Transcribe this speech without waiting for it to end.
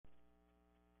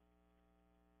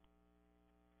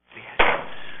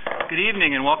Good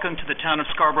evening and welcome to the Town of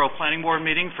Scarborough Planning Board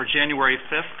meeting for January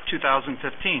 5th, 2015.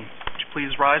 Would you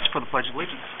please rise for the Pledge of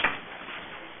Allegiance?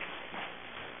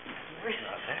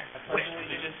 I pledge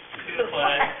allegiance to the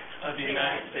flag of the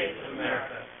United States of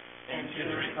America and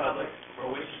to the republic for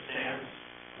which it stands,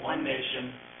 one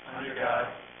nation, under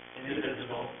God,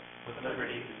 indivisible, with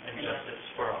liberty and justice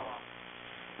for all.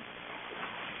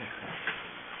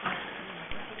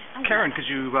 Karen,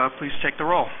 could you please take the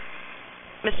roll?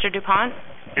 Mr. DuPont?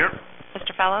 Here.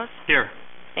 Mr. Fellows? Here.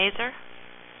 Mazer?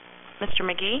 Mr.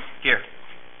 McGee? Here.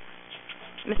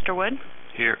 Mr. Wood?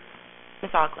 Here.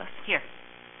 Ms. Ogles? Here.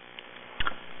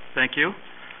 Thank you.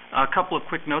 A couple of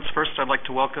quick notes. First, I'd like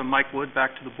to welcome Mike Wood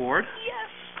back to the board.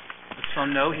 Yes. As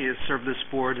some know, he has served this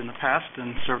board in the past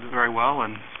and served it very well,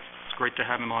 and it's great to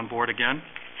have him on board again.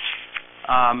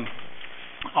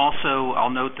 Also, I'll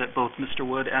note that both Mr.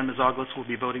 Wood and Ms. Ogles will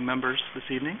be voting members this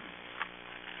evening.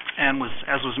 And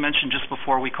as was mentioned just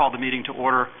before we called the meeting to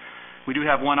order, we do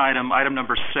have one item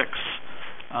number 6,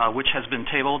 which has been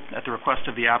tabled at the request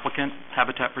of the applicant,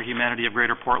 Habitat for Humanity of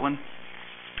Greater Portland.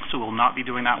 So we'll not be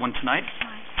doing that one tonight.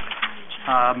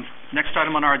 Next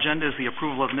item on our agenda is the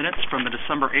approval of minutes from the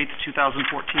December 8th,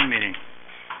 2014 meeting.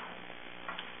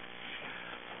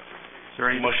 Is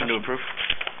there any motion to approve?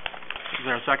 Is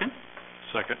there a second?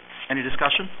 Second. Any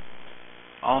discussion?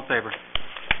 All in favor?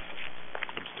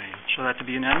 Abstain. Show that to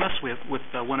be unanimous. With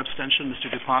one abstention, Mr.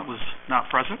 DuPont was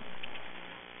not present.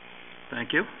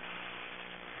 Thank you.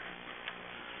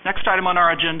 Next item on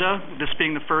our agenda, this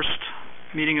being the first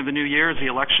meeting of the new year, is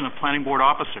the election of planning board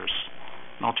officers.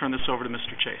 And I'll turn this over to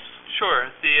Mr. Chase.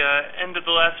 Sure. At the end of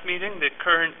the last meeting, the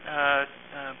current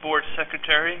board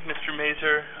secretary, Mr.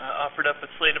 Mazer, offered up a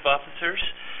slate of officers,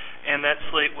 and that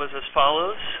slate was as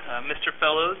follows: Mr.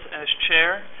 Fellows as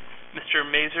chair, Mr.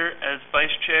 Mazer as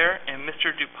vice chair, and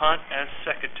Mr. DuPont as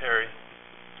secretary.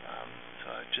 So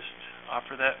I just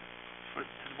offer that to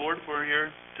the board for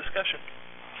your discussion.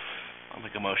 I'll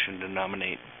make a motion to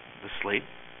nominate the slate.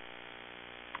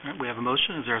 All right, we have a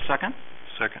motion. Is there a second?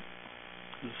 Second.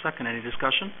 There's a second. Any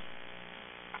discussion?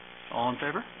 All in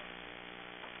favor?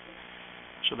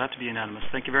 Show that to be unanimous.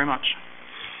 Thank you very much.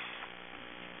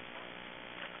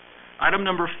 Item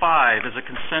number 5 is a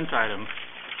consent item.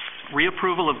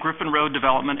 Reapproval of Griffin Road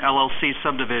Development, LLC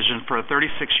subdivision for a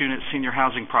 36-unit senior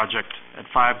housing project at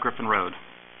 5 Griffin Road.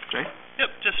 Jay?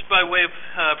 Yep, just by way of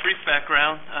brief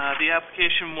background, the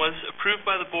application was approved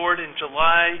by the board in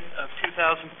July of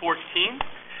 2014.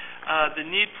 The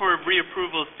need for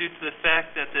reapproval is due to the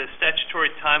fact that the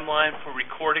statutory timeline for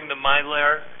recording the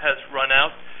Mylar has run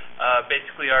out.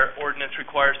 Basically, our ordinance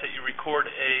requires that you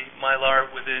record a Mylar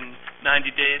within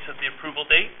 90 days of the approval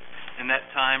date, and that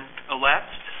time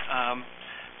elapsed.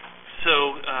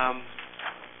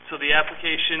 So the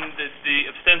application,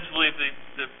 ostensibly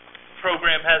the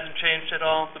program hasn't changed at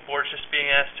all. The board's just being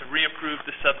asked to reapprove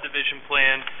the subdivision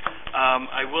plan.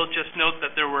 I will just note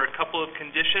that there were a couple of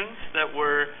conditions that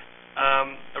were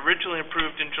originally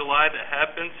approved in July that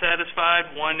have been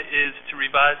satisfied. One is to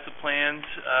revise the plans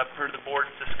per the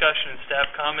board's discussion and staff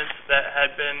comments. That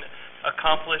had been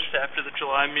accomplished after the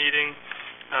July meeting,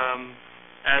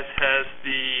 as has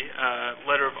the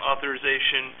letter of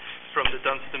authorization from the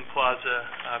Dunstan Plaza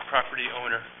property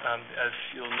owner. As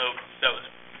you'll note, that was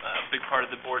a big part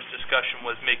of the board's discussion,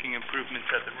 was making improvements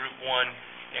at the Route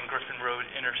 1 and Griffin Road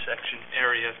intersection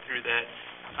area through that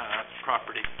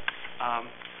property.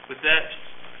 With that,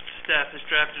 staff has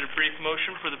drafted a brief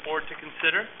motion for the board to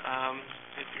consider,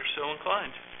 if you're so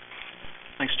inclined.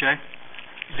 Thanks, Jay.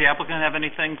 Does the applicant have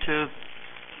anything to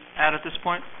add at this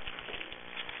point?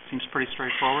 Seems pretty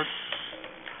straightforward.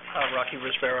 Rocky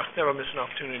Risbera. Never miss an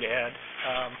opportunity to add.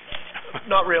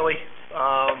 Not really.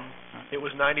 It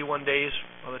was 91 days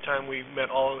by the time we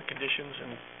met all of the conditions,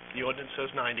 and the ordinance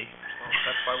says 90. So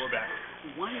that's why we're back.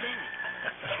 One day.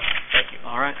 Thank you.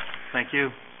 All right. Thank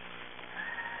you.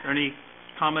 Are there any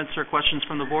comments or questions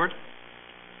from the board?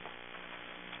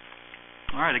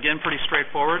 All right. Again, pretty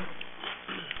straightforward.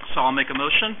 So I'll make a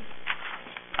motion.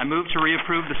 I move to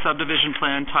reapprove the subdivision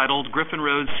plan titled Griffin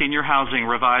Road Senior Housing,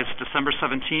 revised December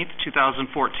 17th,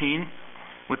 2014,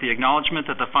 with the acknowledgement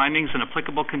that the findings and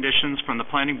applicable conditions from the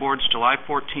Planning Board's July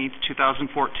 14th,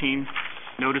 2014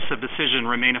 notice of decision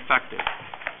remain effective.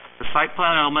 The site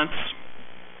plan elements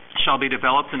shall be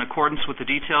developed in accordance with the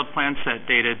detailed plan set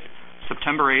dated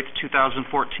September 8th, 2014,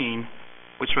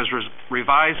 which was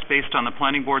revised based on the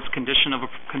Planning Board's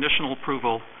conditional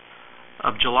approval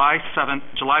of July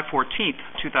 14th,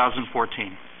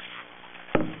 2014.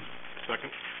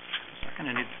 Second. Second.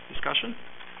 Any discussion?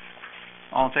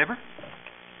 All in favor?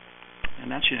 And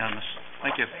that's unanimous.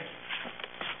 Thank you.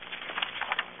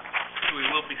 We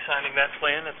will be signing that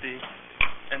plan at the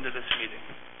end of this meeting.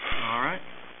 All right.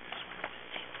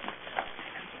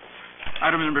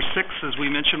 Item number 6, as we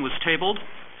mentioned, was tabled.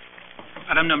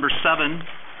 Item number 7,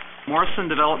 Morrison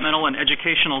Developmental and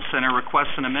Educational Center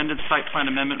requests an amended site plan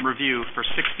amendment review for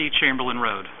 60 Chamberlain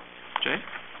Road. Jay?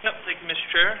 Yep, thank you, Mr.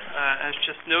 Chair. As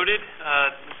just noted,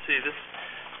 let's see, this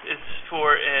is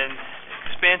for an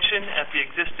expansion at the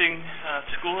existing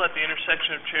school at the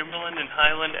intersection of Chamberlain and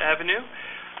Highland Avenue.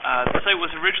 The site was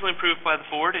originally approved by the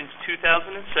board in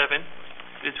 2007.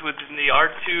 It's within the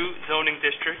R2 zoning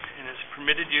district and is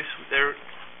permitted use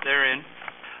therein.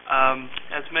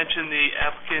 As mentioned, the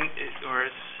applicant, or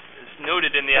as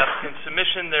noted in the applicant's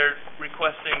submission, they're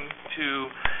requesting to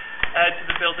add to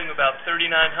the building about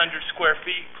 3,900 square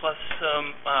feet plus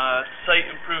some site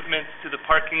improvements to the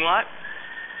parking lot.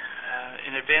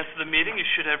 In advance of the meeting, you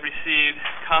should have received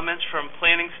comments from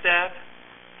planning staff,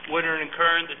 Woodard and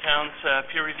Kern, the town's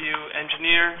peer review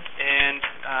engineer, and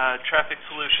Traffic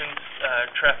Solutions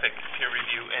traffic peer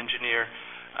review engineer.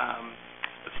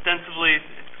 Ostensibly,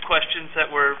 questions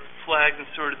that were flagged and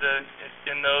sort of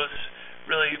in those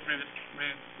really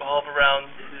revolve around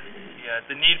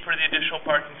the need for the additional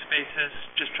parking spaces,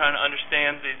 just trying to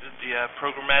understand the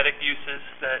programmatic uses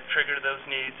that trigger those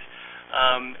needs,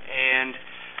 and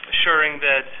assuring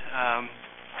that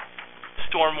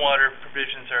stormwater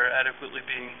provisions are adequately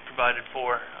being provided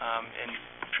for, and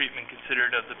treatment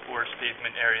considered of the porous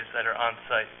pavement areas that are on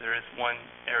site. There is one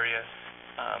area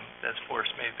that's porous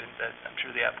pavement that I'm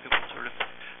sure the applicant will sort of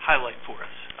highlight for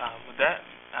us. With that,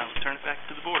 I'll turn it back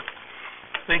to the board.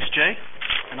 Thanks, Jay.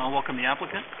 And I'll welcome the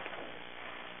applicant.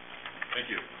 Thank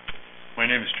you. My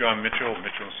name is John Mitchell,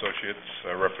 Mitchell Associates.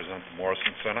 I represent the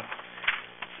Morrison Center.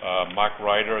 Mark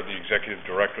Ryder, the Executive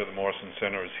Director of the Morrison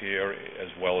Center, is here, as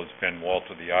well as Ben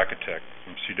Walter, the architect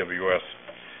from CWS.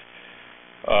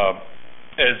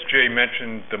 As Jay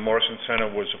mentioned, the Morrison Center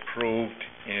was approved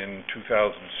in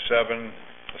 2007.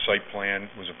 The site plan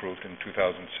was approved in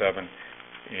 2007,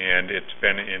 and it's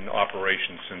been in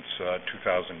operation since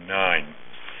 2009.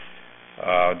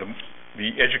 The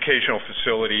educational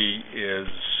facility is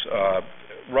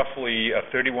roughly a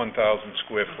 31,000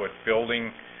 square foot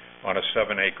building on a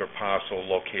 7-acre parcel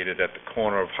located at the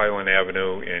corner of Highland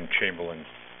Avenue and Chamberlain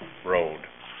Road.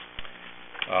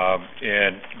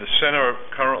 And the center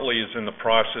currently is in the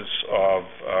process of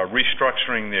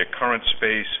restructuring their current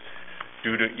space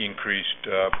due to increased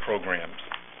programs.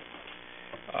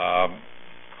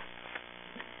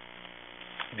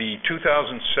 The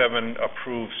 2007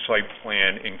 approved site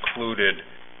plan included,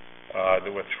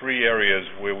 there were 3 areas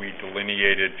where we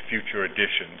delineated future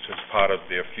additions as part of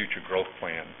their future growth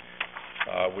plan,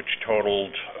 which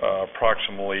totaled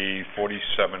approximately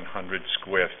 4,700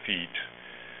 square feet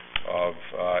of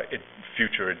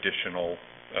future additional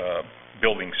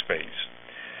building space.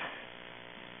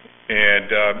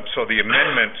 And so the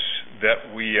amendments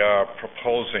that we are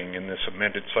proposing in this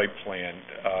amended site plan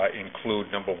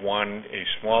include, number 1, a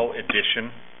small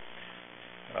addition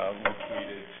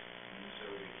located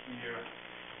here.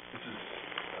 This is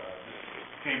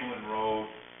Chamberlain Road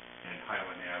and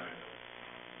Highland Avenue.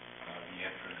 The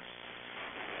entrance,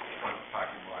 front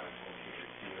parking lot is located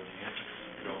here. The entrance to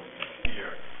the building is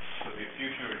here. So the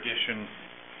future addition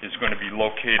is going to be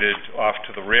located off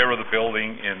to the rear of the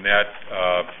building, and that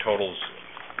totals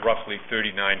roughly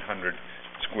 3,900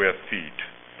 square feet.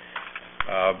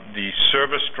 The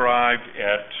service drive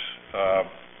at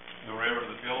the rear of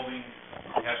the building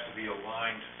has to be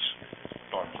aligned.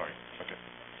 Oh, I'm sorry. Okay.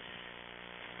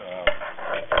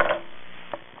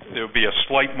 There will be a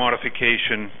slight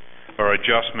modification or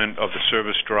adjustment of the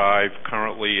service drive.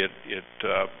 Currently, it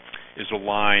is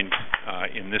aligned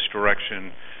in this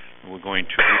direction. We're going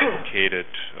to relocate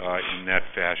it in that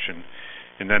fashion.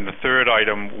 And then the third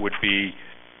item would be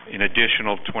an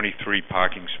additional 23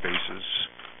 parking spaces.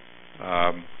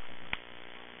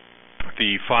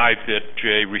 The 5 that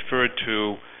Jay referred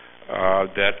to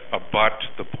that abut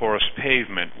the porous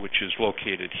pavement, which is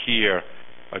located here,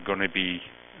 are going to be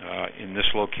in this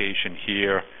location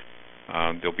here.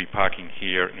 They'll be parking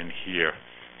here and here.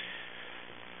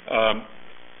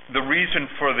 The reason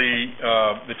for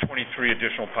the 23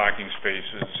 additional parking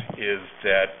spaces is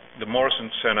that the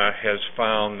Morrison Center has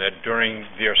found that during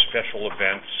their special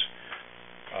events,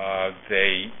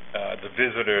 the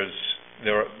visitors,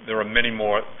 there are many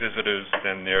more visitors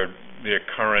than their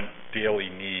current daily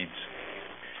needs,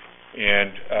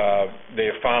 and they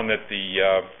have found that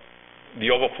the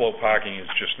overflow parking is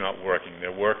just not working.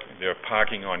 They're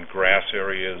parking on grass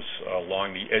areas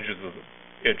along the edges of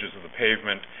the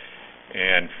pavement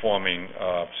and forming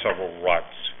several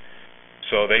ruts.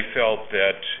 So they felt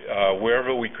that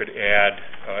wherever we could add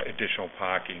additional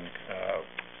parking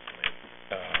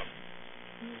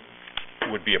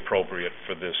would be appropriate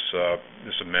for this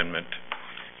amendment.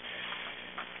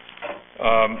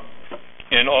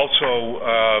 And also,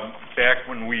 back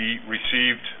when we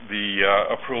received the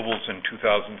approvals in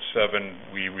 2007,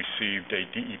 we received a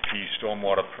DEP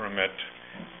stormwater permit,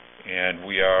 and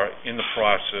we are in the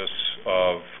process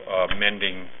of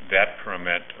amending that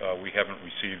permit. We haven't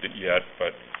received it yet,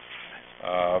 but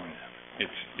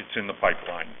it's in the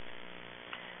pipeline.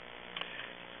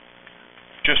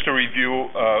 Just to review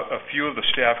a few of the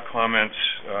staff comments,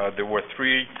 there were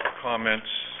 3 comments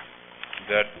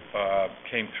that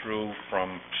came through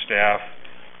from staff.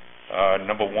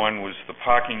 Number 1 was the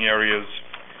parking areas,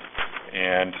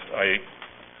 and I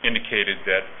indicated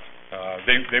that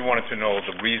they wanted to know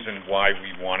the reason why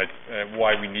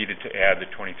we needed to add the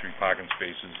 23 parking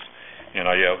spaces, and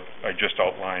I just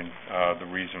outlined the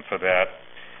reason for that.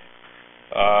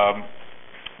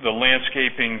 The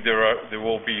landscaping, there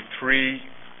will be 6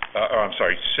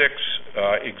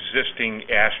 existing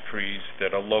ash trees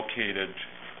that are located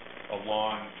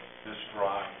along this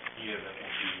drive here that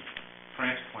will be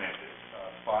transplanted.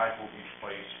 5 will be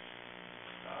placed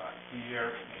here,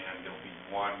 and there'll be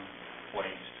 1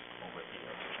 placed over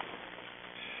here.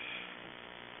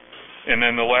 And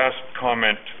then the last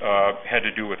comment had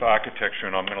to do with architecture,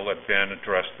 and I'm going to let Ben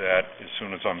address that as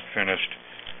soon as I'm finished.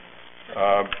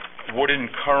 Wood and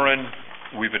Curran,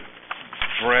 we've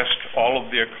addressed all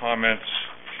of their comments.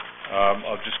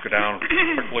 I'll just go down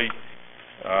quickly.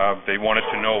 They wanted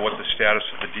to know what the status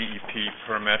of the DEP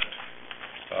permit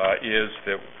is.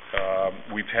 That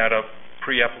we've had a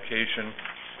pre-application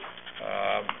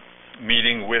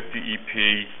meeting with DEP,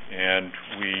 and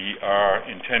we are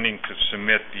intending to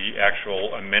submit the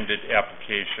actual amended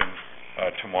application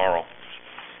tomorrow.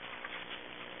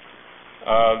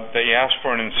 They asked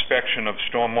for an inspection of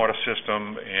stormwater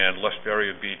system, and Les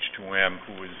Barrier Beach 2M,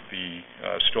 who is the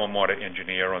stormwater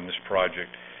engineer on this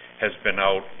project, has been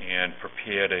out and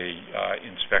prepared a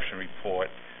inspection report,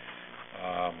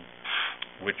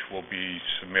 which will be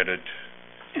submitted.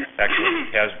 Actually,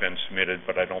 it has been submitted,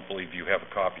 but I don't believe you have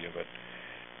a copy of it.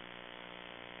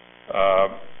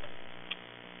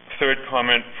 Third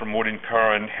comment from Wood and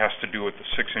Curran has to do with the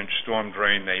 6-inch storm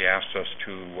drain. They asked us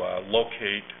to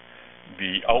locate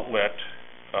the outlet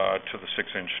to the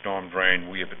 6-inch storm drain.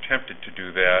 We have attempted to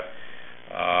do that.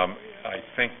 I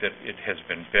think that it has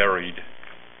been buried.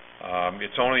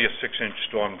 It's only a 6-inch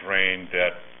storm drain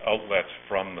that outlets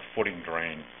from the footing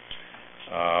drain.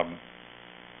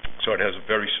 So it has a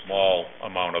very small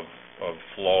amount of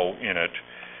flow in it.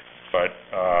 But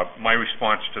my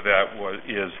response to that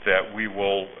is that we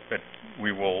will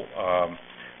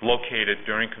locate it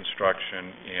during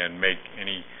construction and make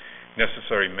any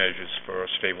necessary measures for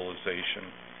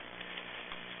stabilization.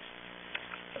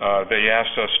 They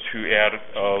asked us to add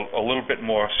a little bit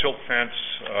more silt fence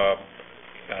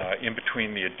in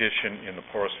between the addition and the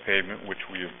porous pavement, which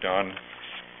we have done.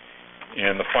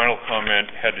 And the final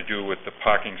comment had to do with the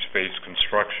parking space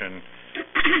construction,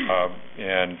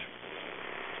 and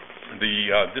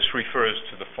this refers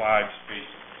to the 5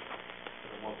 spaces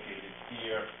that are located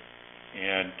here.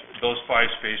 And those 5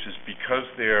 spaces, because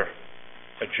they're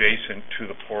adjacent to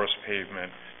the porous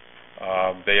pavement,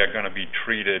 they are going to be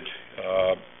treated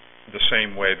the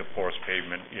same way the porous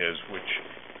pavement is, which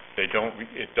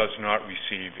it does not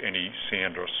receive any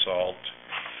sand or salt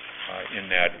in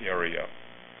that area.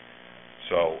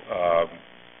 So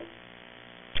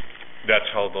that's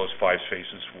how those 5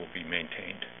 spaces will be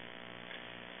maintained.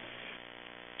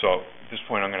 So at this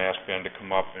point, I'm going to ask Ben to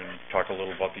come up and talk a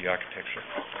little about the architecture.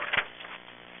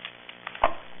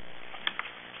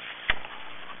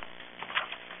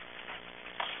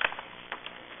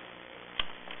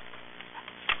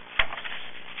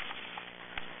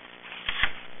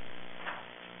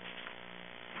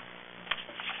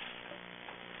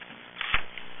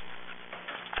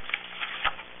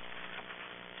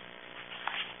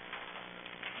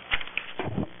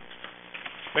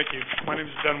 Thank you. My name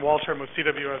is Ben Walter. I'm with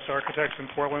CWS Architects in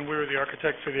Portland. We were the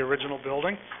architects for the original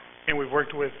building, and we've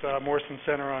worked with Morrison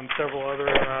Center on several other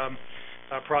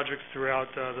projects throughout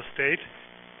the state.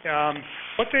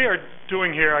 What they are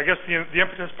doing here, I guess the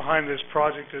impetus behind this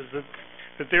project is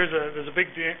that there's a big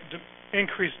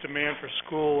increased demand for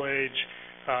school-age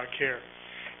care.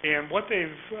 And what they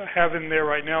have in there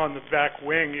right now in the back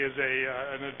wing is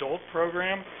an adult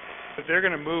program that they're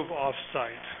going to move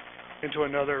off-site into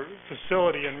another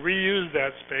facility and reuse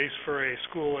that space for a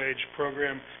school-age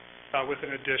program with an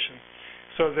addition.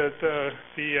 So that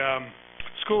the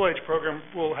school-age program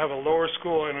will have a lower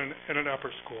school and an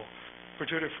upper school. for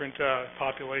two different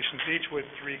populations, each with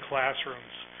 3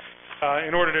 classrooms.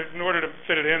 In order to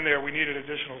fit it in there, we needed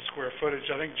additional square footage.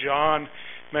 I think John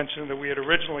mentioned that we had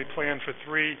originally planned for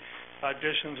 3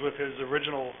 additions with his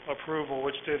original approval,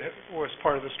 which was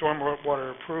part of the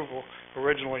stormwater approval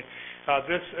originally.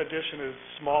 This addition is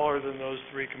smaller than those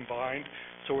 3 combined,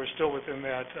 so we're still within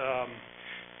that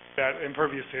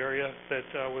impervious area that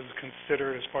was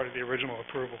considered as part of the original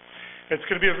approval. It's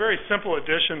going to be a very simple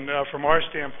addition from our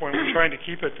standpoint. We're trying to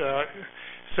keep it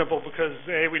simple because,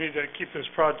 A, we need to keep this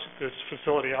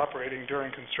facility operating during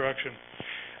construction.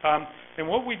 And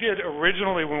what we did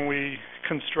originally when we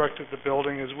constructed the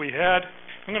building is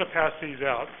I'm going to pass these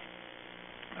out.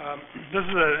 This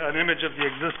is an image of the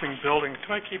existing building.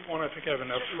 Can I keep one? I think I have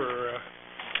enough for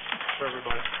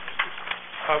everybody.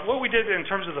 What we did in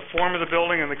terms of the form of the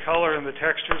building and the color and the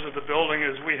textures of the building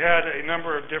is we had a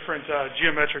number of different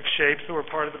geometric shapes that were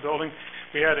part of the building.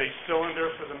 We had a cylinder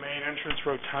for the main entrance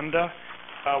rotunda.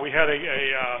 We had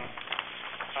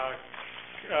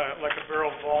like a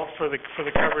barrel vault for the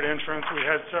covered entrance. We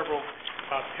had several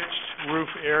pitched roof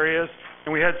areas,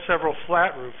 and we had several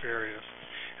flat roof areas.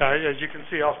 As you can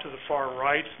see off to the far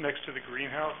right, next to the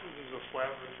greenhouse, this is a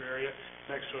flat roof area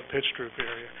next to a pitched roof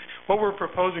area. What we're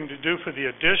proposing to do for the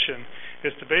addition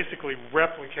is to basically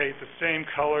replicate the same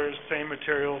colors, same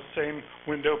materials, same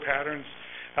window patterns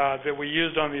that we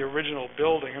used on the original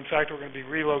building. In fact, we're going to be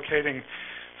relocating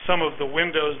some of the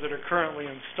windows that are currently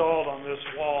installed on this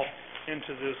wall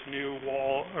into this new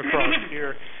wall across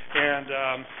here,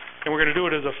 and we're going to do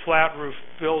it as a flat roof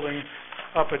building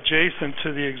up adjacent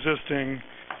to the existing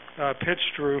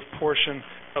pitched roof portion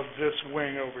of this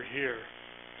wing over here.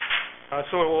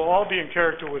 So it will all be in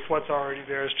character with what's already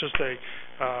there. It's just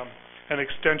an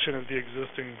extension of the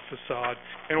existing facade,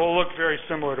 and will look very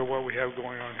similar to what we have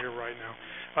going on here right now.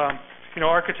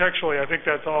 Architecturally, I think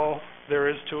that's all there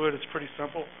is to it. It's pretty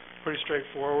simple, pretty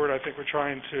straightforward. I think we're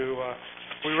trying to,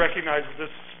 we recognize that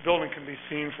this building can be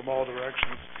seen from all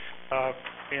directions,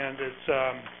 and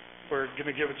we're going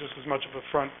to give it just as much of a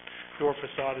front door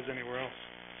facade as anywhere else.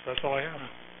 So that's all I have.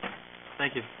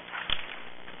 Thank you.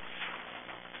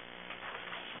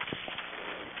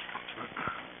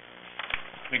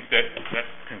 I think that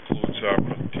concludes our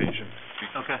presentation.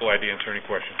 Okay. Glad to answer any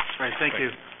questions. All right, thank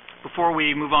you. Before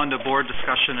we move on to board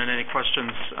discussion and any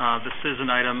questions, this is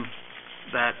an item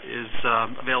that is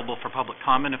available for public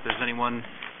comment. If there's anyone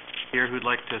here who'd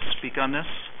like to speak on this,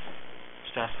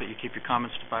 just ask that you keep your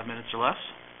comments to 5 minutes or less.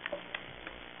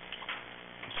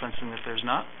 I'm sensing that there's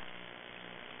not.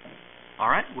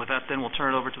 All right, with that then we'll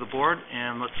turn it over to the board,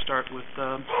 and let's start with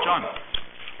John.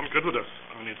 I'm good with this.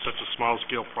 I mean, it's such a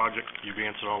small-scale project. You've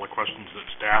answered all the questions that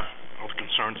staff, all the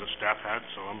concerns that staff had,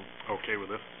 so I'm okay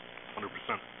with it, 100%.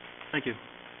 Thank you.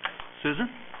 Susan?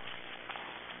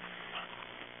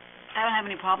 I don't have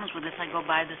any problems with this. I go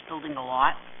by this building a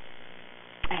lot,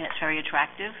 and it's very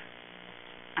attractive.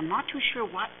 I'm not too sure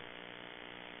what...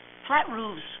 Flat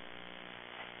roofs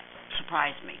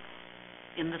surprise me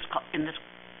in this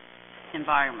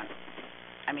environment.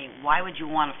 I mean, why would you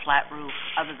want a flat roof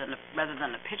rather than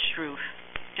a pitched roof,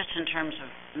 just in terms of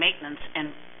maintenance?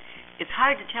 And it's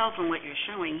hard to tell from what you're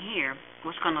showing here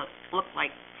what's going to look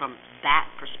like from that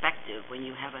perspective when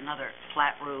you have another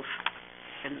flat roof.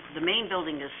 And the main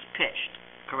building is pitched,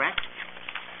 correct?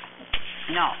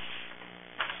 No.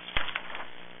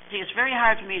 See, it's very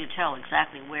hard for me to tell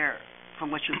exactly where, from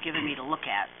what you've given me to look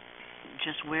at,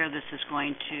 just where this is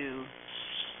going to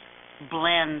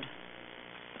blend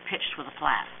pitched with a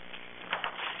flat.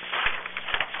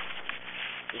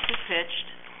 This is pitched.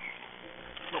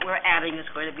 What we're adding is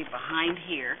going to be behind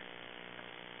here,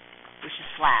 which is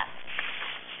flat.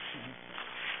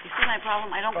 You see my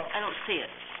problem? I don't see it.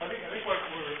 I think what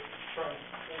we're trying.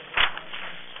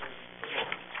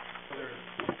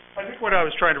 I think what I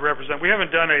was trying to represent. We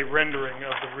haven't done a rendering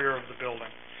of the rear of the building.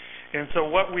 And so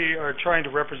what we are trying to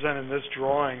represent in this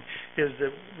drawing is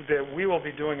that we will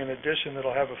be doing an addition that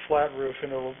will have a flat roof,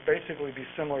 and it will basically be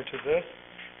similar to this,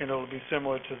 and it will be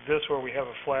similar to this where we have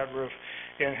a flat roof,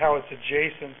 and how it's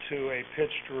adjacent to a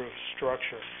pitched roof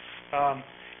structure. So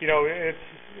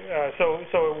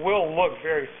it will look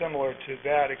very similar to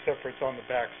that, except for it's on the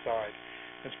back side.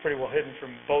 It's pretty well hidden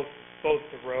from both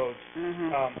the roads.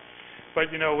 Mm-hmm. But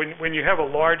when you have a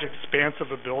large expanse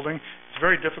of a building, it's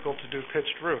very difficult to do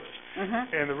pitched roofs.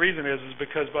 Mm-hmm. And the reason is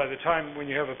because by the time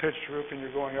when you have a pitched roof and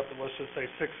you're going up at, let's just say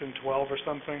 6 and 12 or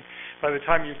something, by the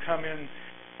time you come in,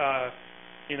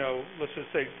 let's just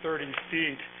say 30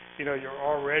 feet, you're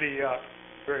already up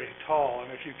very tall.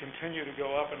 And if you continue to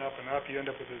go up and up and up, you end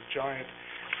up with this giant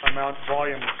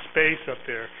volume of space up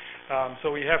there.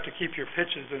 So you have to keep your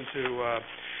pitches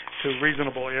into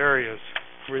reasonable areas.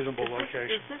 reasonable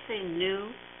location. Is this a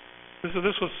new, This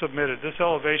was submitted, this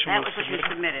elevation that was was what you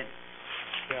submitted. submitted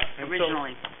Yeah, and so-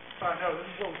 originally? No, this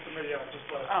is what was submitted, just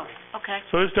last Oh, week. okay.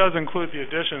 So this does include the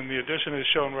addition. The addition is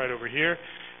shown right over here,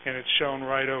 and it's shown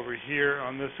right over here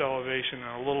on this elevation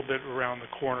and a little bit around the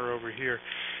corner over here.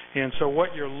 And so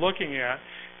what you're looking at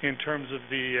in terms of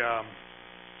the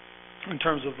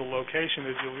location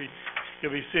is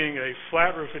you'll be seeing a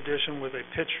flat roof addition with a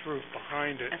pitched roof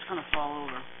behind it. That's gonna fall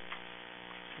over.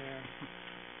 And,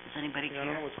 Does anybody I don't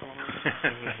know care? what's going on.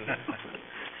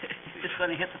 It's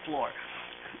gonna hit the floor.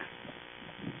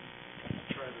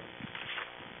 Try to-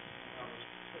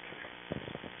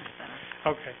 That's better.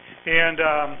 Okay,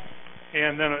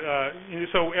 and then,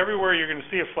 so everywhere you're going to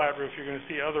see a flat roof, you're going to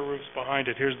see other roofs behind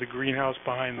it. Here's the greenhouse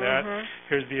behind that. Mhm.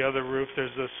 Here's the other roof.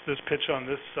 There's this pitch on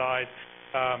this side.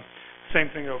 Same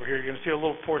thing over here. You're going to see a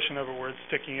little portion of it where it's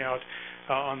sticking out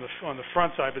on the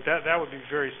front side, but that would be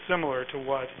very similar to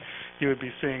what you would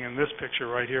be seeing in this picture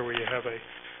right here, where you have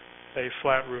a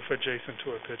flat roof adjacent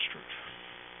to a pitched roof.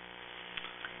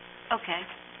 Okay.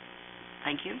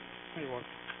 Thank you. You're welcome.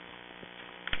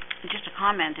 Just a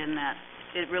comment in that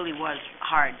it really was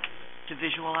hard to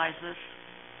visualize this.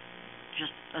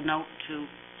 Just a note to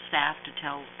staff to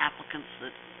tell applicants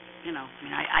that, I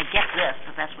mean, I get this,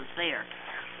 but that's what's there.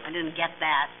 I didn't get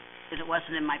that, because it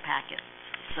wasn't in my packet.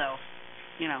 So,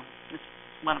 it's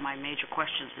one of my major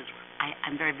questions is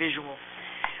I'm very visual.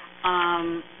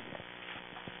 I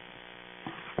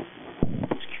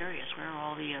was curious, where are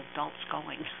all the adults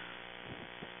going?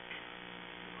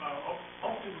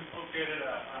 Hopefully we located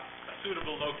a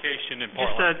suitable location in Just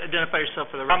Portland. identify yourself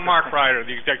for the record. I'm Mark Ryder,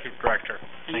 the executive director.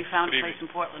 And you Thanks. found a Good place evening.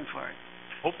 in Portland for it?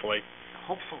 Hopefully,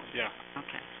 Hopefully. yeah,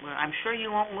 Okay. Well, I'm sure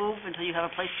you won't move until you have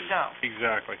a place to go.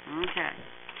 exactly. Okay.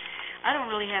 I don't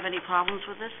really have any problems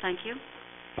with this, thank you.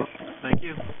 Thank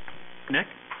you. Nick?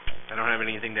 I don't have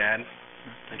anything to add.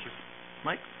 Thank you.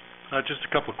 Mike? Just a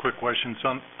couple of quick questions.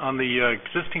 On the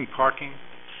existing parking,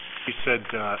 you said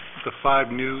the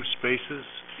 5 new spaces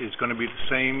is going to be the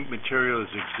same material as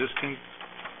existing?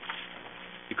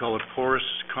 You call it porous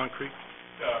concrete?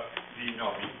 The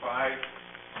 5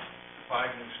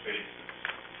 new spaces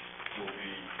will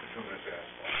be bituminous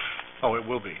asphalt. Oh, it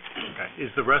will be. Okay. Is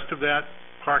the rest of that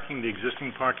parking, the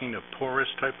existing parking, a porous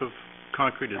type of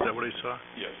concrete? Is that what I saw?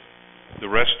 Yes. The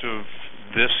rest of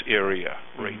this area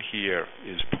right here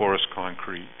is porous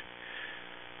concrete.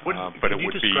 But Can it you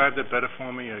would be describe that better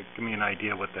for me, or give me an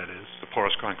idea what that is? the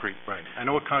porous concrete. Right. I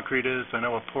know what concrete is, I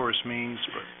know what porous means,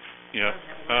 but... Yeah.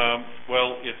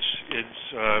 Well,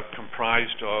 it's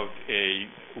comprised of a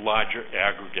larger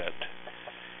aggregate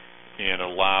and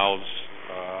allows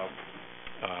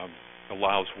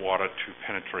water to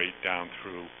penetrate down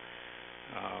through.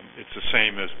 It's the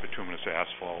same as bituminous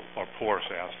asphalt, or porous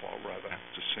asphalt, rather.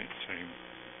 It's the same.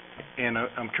 And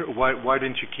I'm curious, why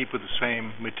didn't you keep with the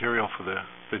same material for the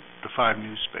 5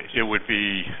 new spaces? It would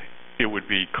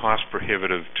be cost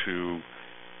prohibitive to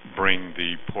bring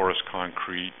the porous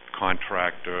concrete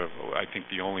contractor. I think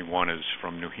the only one is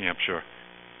from New Hampshire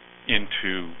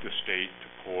into the state to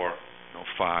pour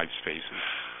 5 spaces.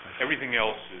 Everything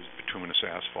else is bituminous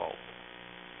asphalt.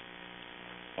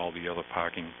 All the other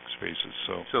parking spaces.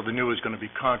 So the new is going to be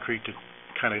concrete to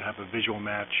kind of have a visual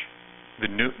match? The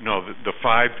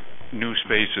 5 new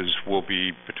spaces will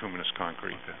be bituminous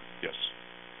concrete. Okay. Yes.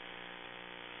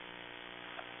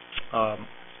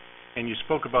 And you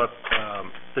spoke about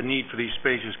the need for these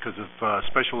spaces because of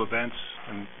special events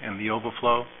and the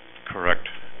overflow. Correct.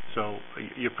 So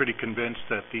you're pretty convinced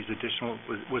that these additional,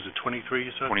 was it 23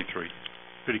 you said? 23.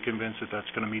 Pretty convinced that that's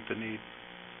going to meet the need?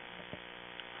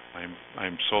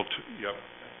 I'm sold to. Yep.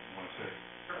 Want to say?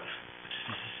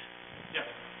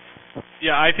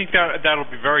 Yeah, I think that'll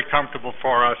be very comfortable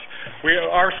for us.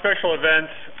 Our special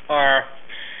events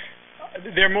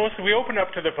we open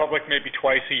up to the public maybe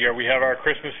twice a year. We have our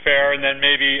Christmas fair and then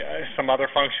maybe some other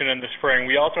function in the spring.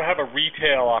 We also have a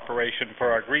retail operation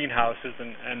for our greenhouses,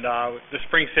 and the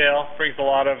spring sale brings a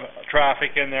lot of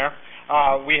traffic in there.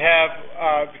 We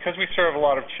have because we serve a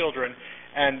lot of children,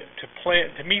 and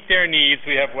to meet their needs,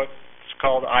 we have what's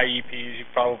called IEPs.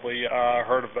 You've probably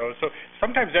heard of those. So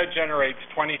sometimes that generates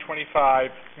 20,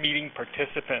 25 meeting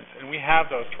participants, and we have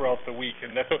those throughout the week,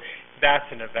 and that's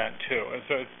an event too. And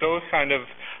so it's those kind of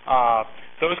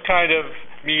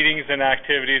meetings and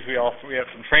activities. We have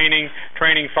some training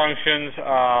functions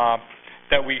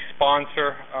that we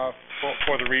sponsor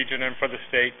for the region and for the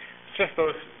state.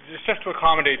 It's just to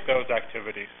accommodate those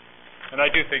activities, and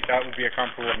I do think that would be a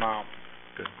comfortable amount.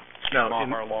 Good. Now,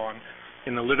 our lawn.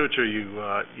 In the literature, you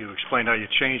explained how you're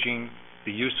changing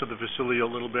the use of the facility a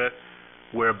little bit,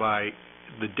 whereby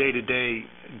the day-to-day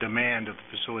demand of the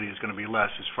facility is going to be less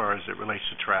as far as it relates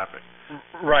to traffic.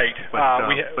 Right.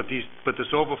 But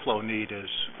this overflow need is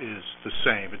the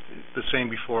same. It's the same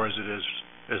before as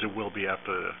it will be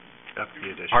after the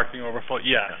addition. Parking overflow,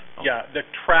 yes. Yeah, the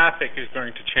traffic is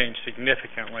going to change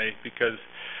significantly because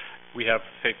we have,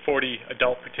 say, 40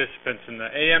 adult participants in the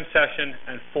AM session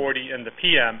and 40 in the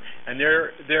PM, and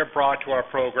they're brought to our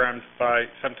programs by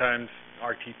sometimes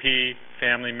RTP,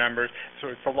 family members. So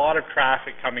it's a lot of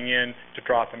traffic coming in to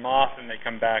drop them off, and they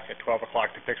come back at 12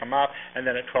 o'clock to pick them up, and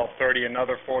then at 12:30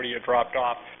 another 40 are dropped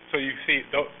off. So you see,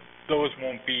 there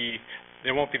won't be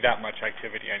that much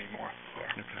activity anymore there.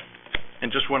 Okay.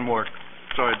 And just one more.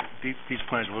 Sorry, these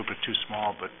plans are a little bit too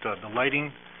small, but the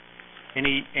lighting,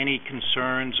 any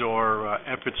concerns or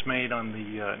efforts made on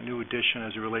the new addition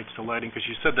as it relates to lighting? Because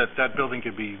you said that building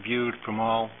could be viewed from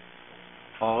all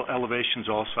elevations,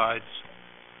 all sides.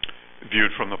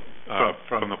 Viewed from the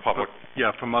public.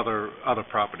 Yeah, from other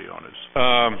property owners.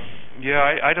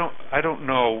 I don't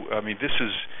know. I mean, this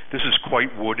is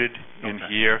quite wooded in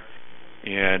here,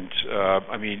 and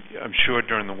I mean, I'm sure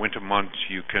during the winter months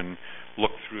you can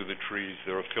look through the trees.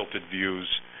 There are filtered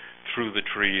views through the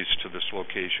trees to this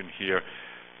location here.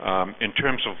 In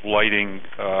terms of lighting,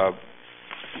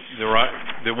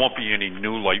 there won't be any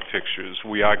new light fixtures.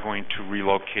 We are going to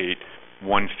relocate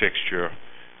one fixture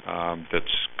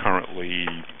that's currently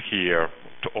here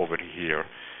over to here.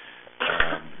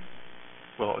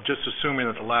 Well, just assuming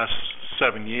that the last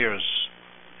 7 years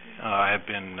have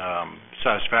been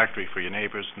satisfactory for your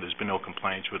neighbors, and there's been no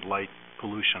complaints with light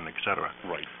pollution, et cetera.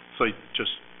 Right. So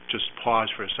just pause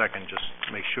for a second, just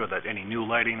make sure that any new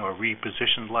lighting or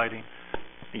repositioned lighting,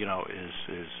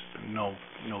 is no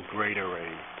greater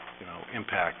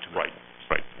impact. Right.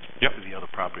 Yep. To the other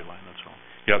property line. That's all.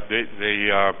 Yeah,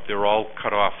 they're all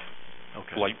cut off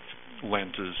light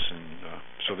lenses, and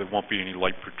so there won't be any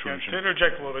light protrusion. To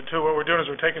interject a little bit too, what we're doing is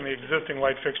we're taking the existing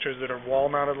light fixtures that are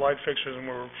wall-mounted light fixtures, and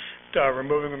we're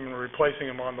removing them and replacing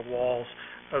them on the walls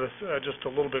just a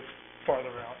little bit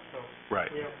farther out. So right.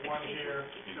 We have one here,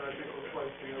 and I think we're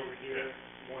replacing over here,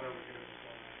 one over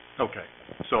here. Okay.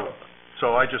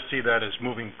 So I just see that as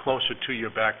moving closer to your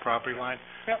back property line.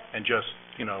 Yep. And just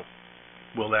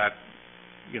will that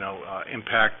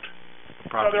impact the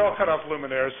property? No, they're all cut off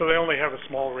luminaires, so they only have a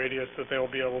small radius that they'll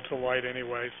be able to light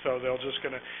anyway. So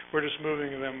we're just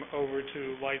moving them over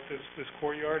to light this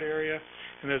courtyard area,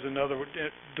 and there's another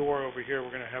door over here.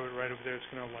 We're going to have it right over there. It's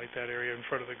going to light that area in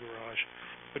front of the garage,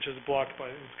 which is it's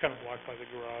kind of blocked by the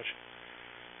garage.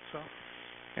 So.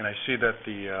 And I see that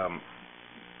there's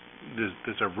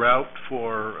a route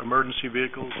for emergency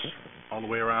vehicles all the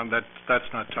way around.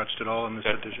 That's not touched at all in this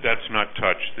addition? That's not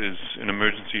touched. There's an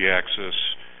emergency access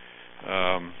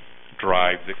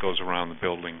drive that goes around the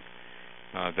building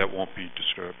that won't be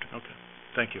disturbed. Okay.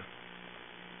 Thank you.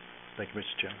 Thank you,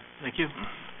 Mr. Chairman. Thank you.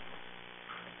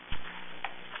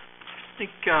 I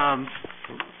think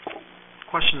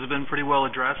questions have been pretty well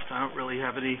addressed. I don't really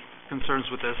have any concerns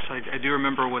with this. I do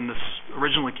remember when this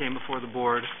originally came before the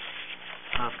board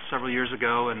several years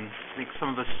ago, and I think some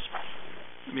of us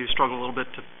maybe struggled a little bit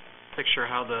to picture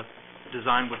how the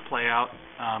design would play out,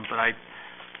 but I'd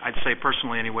say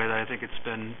personally anyway that I think it's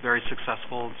been very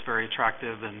successful. It's very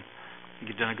attractive, and I think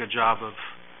you've done a good job of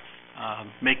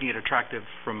making it attractive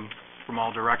from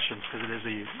all directions, because it is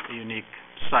a unique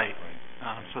site,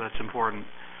 so that's important.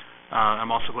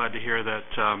 I'm also glad to hear that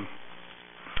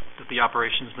the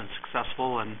operation's been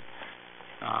successful, and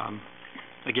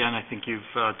again, I think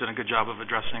you've done a good job of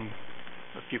addressing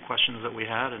a few questions that we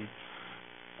had, and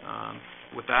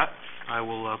with that, I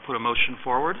will put a motion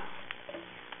forward.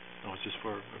 Oh, is this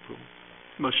for approval?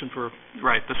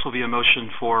 This will be a motion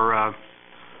for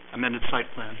amended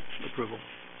site plan approval.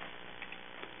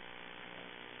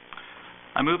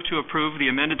 I move to approve the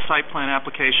amended site plan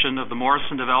application of the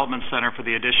Morrison Development Center for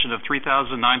the addition of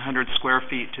 3,900 square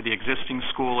feet to the existing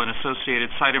school and associated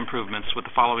site improvements with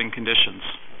the following conditions.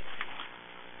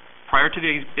 Prior to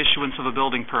the issuance of a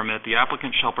building permit, the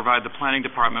applicant shall provide the planning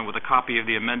department with a copy of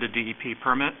the amended DEP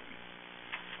permit.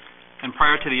 And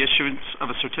prior to the issuance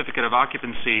of a certificate of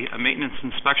occupancy, a maintenance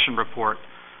inspection report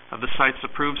of the site's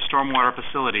approved stormwater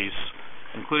facilities,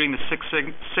 including the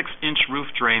 6-inch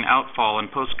roof drain outfall and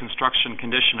post-construction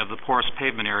condition of the porous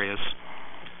pavement areas,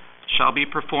 shall be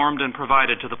performed and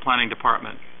provided to the planning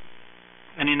department.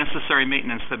 Any necessary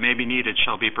maintenance that may be needed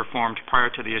shall be performed prior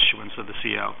to the issuance of the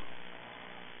CO.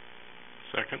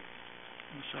 Second.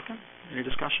 Second. Any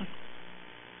discussion?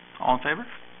 All in favor?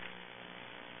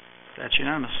 That's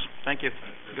unanimous. Thank you.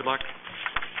 Good luck.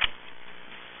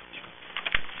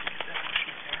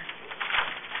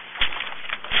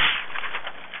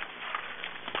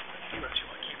 You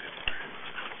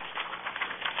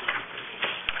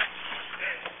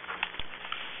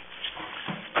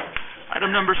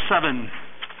Item number 7.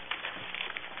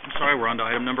 I'm sorry, we're on to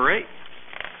item number 8.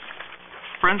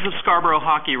 Friends of Scarborough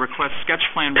Hockey request sketch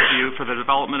plan review for the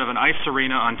development of an ice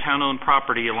arena on town-owned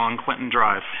property along Clinton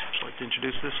Drive. Would you like to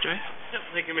introduce this, Jay?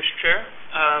 Yep, thank you, Mr. Chair.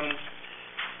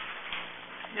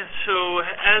 So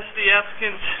as the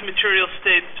applicant's material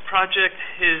states, the project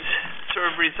is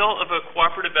sort of a result of a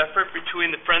cooperative effort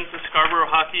between the Friends of Scarborough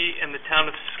Hockey and the town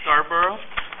of Scarborough.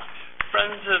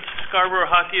 Friends of Scarborough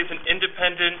Hockey is an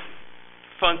independent,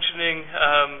 functioning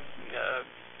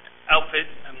outfit.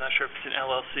 I'm not sure if it's an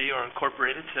LLC or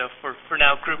incorporated, so for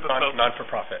now, group of folks.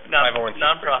 Non-for-profit.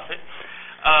 Non-profit.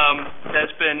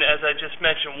 That's been, as I just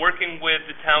mentioned, working with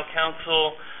the town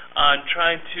council on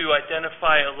trying to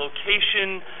identify a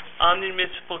location on the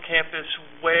municipal campus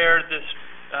where this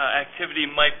activity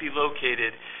might be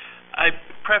located. I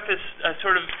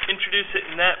sort of introduce it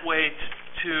in that way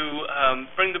to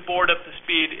bring the board up to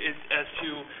speed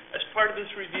as part of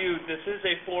this review, this is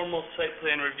a formal site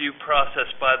plan review process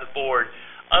by the board.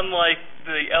 Unlike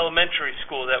the elementary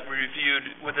school that we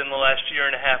reviewed within the last year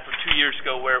and a half or 2 years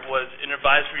ago where it was an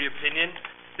advisory opinion,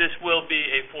 this will be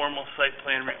a formal site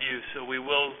plan review, so we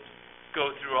will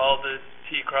go through all the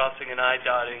T crossing and I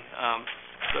dotting.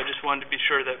 So I just wanted to be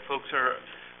sure that folks are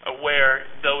aware,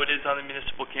 though it is on the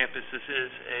municipal campus, this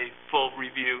is a full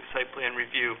review, site plan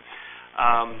review.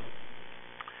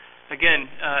 Again,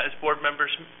 as board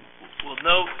members will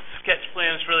note, sketch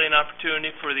plan is really an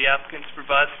opportunity for the applicant to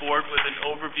provide the board with an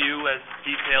overview, as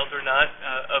detailed or not,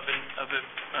 of a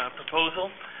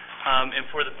proposal, and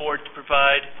for the board to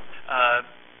provide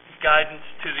guidance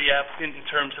to the applicant in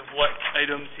terms of what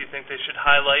items you think they should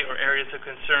highlight or areas of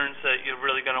concerns that you're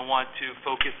really going to want to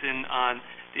focus in on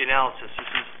the analysis.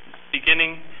 This is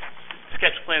beginning.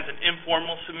 Sketch plan is an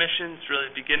informal submission. It's really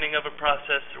the beginning of a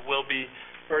process. There will be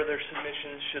further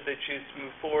submissions should they choose to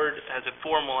move forward as a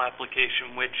formal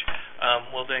application, which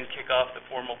will then kick off the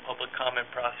formal public comment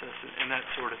process and that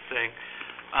sort of thing.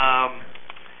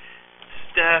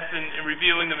 Staff, in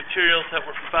reviewing the materials that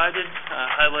were provided,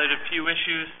 highlighted a few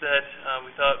issues that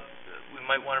we thought we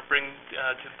might want to bring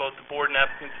to both the board and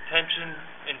applicant's attention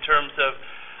in terms of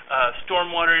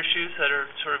stormwater issues that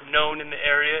are sort of known in the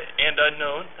area and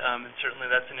unknown, and certainly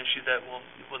that's an issue that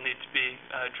will need to be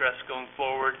addressed going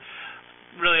forward.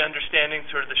 Really understanding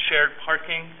sort of the shared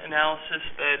parking analysis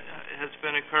that has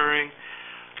been occurring.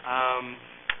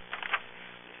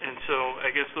 And so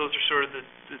I guess those are sort of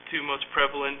the two most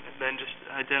prevalent, and then just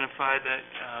identify that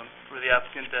for the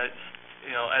applicant that,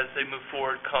 as they move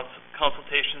forward,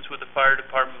 consultations with the fire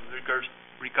department with regards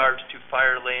to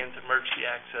fire lanes, emergency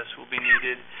access will be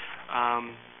needed.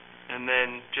 And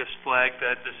then just flag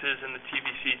that this is in the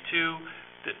TBC2,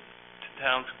 that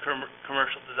town's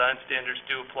commercial design standards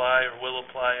do apply or will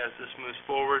apply as this moves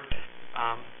forward.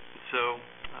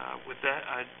 With that,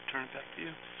 I turn it back to you,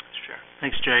 Mr. Chair.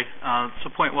 Thanks, Jay. It's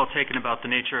a point well taken about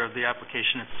the nature of the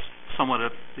application. It's somewhat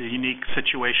a unique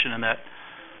situation in that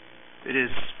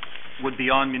it would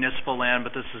be on municipal land,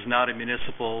 but this is not a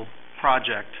municipal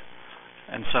project.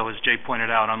 And so, as Jay pointed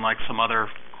out, unlike some other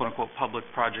quote-unquote public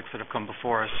projects that have come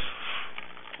before us,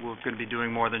 we're going to be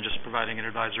doing more than just providing an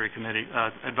advisory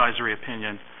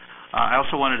opinion. I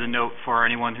also wanted to note for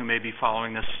anyone who may be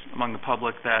following this among the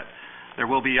public that there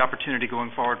will be opportunity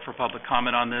going forward for public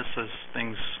comment on this as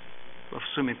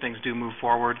assuming things do move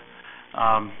forward.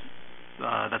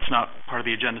 That's not part of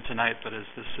the agenda tonight, but as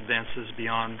this advances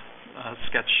beyond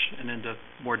sketch and into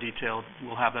more detail,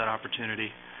 we'll have that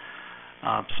opportunity.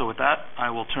 So with that,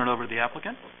 I will turn it over to the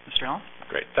applicant. Mr. Allen?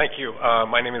 Great. Thank you.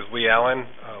 My name is Lee Allen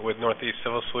with Northeast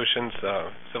Civil Solutions,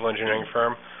 civil engineering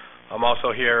firm. I'm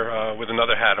also here with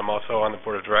another hat. I'm also on the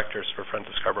board of directors for Friends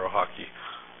of Scarborough Hockey.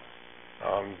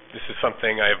 This is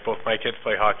something, I have both my kids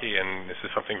play hockey, and this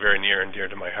is something very near and dear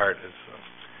to my heart. Is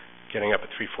getting up at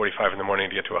 3:45 in the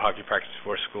morning to get to a hockey practice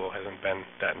before school hasn't been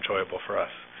that enjoyable for us.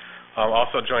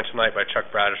 Also joined tonight by Chuck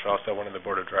Bradish, also one of the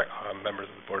members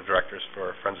of the board of directors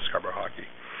for Friends of Scarborough Hockey.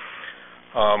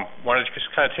 Wanted to just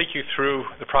kind of take you through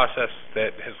the process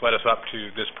that has led us up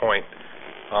to this point.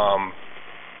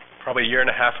 Probably a year and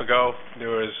a half ago,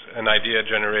 there was an idea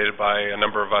generated by a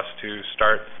number of us to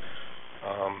start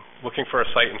looking for a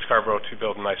site in Scarborough to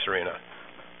build an ice arena.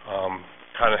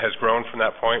 Kind of has grown from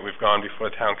that point. We've gone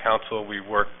before the town council. We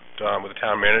worked with the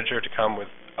town manager to come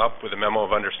up with a memo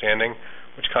of understanding,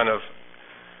 which kind of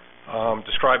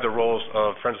described the roles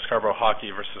of Friends of Scarborough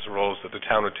Hockey versus the roles that the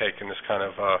town would take in this kind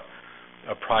of a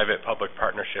private-public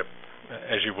partnership,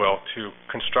 as you will, to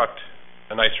construct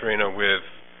an ice arena with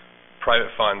private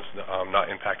funds, not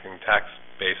impacting the tax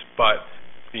base, but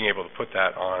being able to put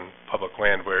that on public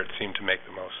land where it seemed to make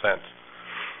the most sense.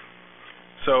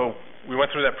 So we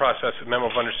went through that process. A memo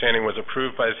of understanding was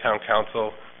approved by the town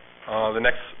council. The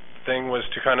next thing was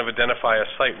to kind of identify a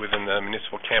site within the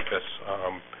municipal campus.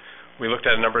 We looked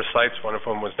at a number of sites. One of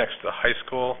them was next to the high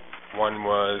school. One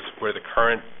was where the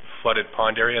current flooded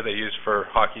pond area they use for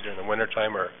hockey during the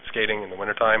wintertime or skating in the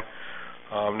wintertime.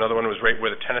 Another one was right where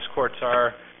the tennis courts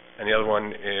are, and the other one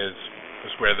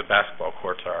was where the basketball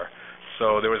courts are.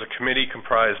 So there was a committee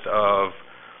comprised of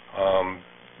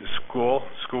the school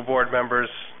board members,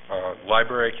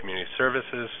 library, community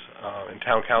services, and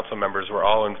town council members were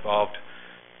all involved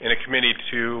in a committee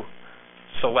to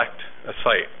select a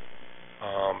site.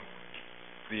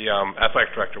 The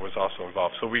athletic director was also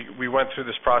involved. So we went through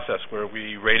this process where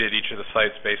we rated each of the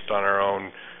sites based on our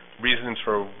own reasons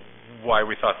for why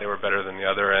we thought they were better than the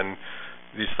other. And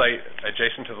the site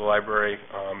adjacent to the library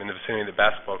in the vicinity of the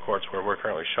basketball courts where we're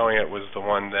currently showing it was the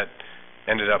one that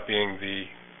ended up being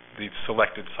the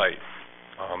selected site.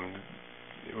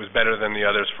 It was better than the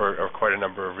others for quite a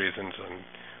number of reasons, and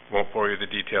won't bore you with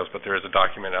the details, but there is a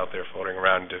document out there floating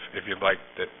around if you'd like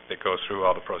that goes through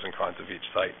all the pros and cons of each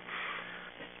site.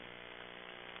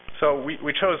 So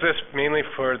we chose this mainly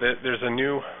for there's a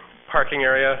new parking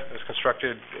area that's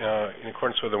constructed in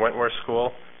accordance with the Wentworth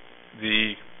School.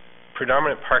 The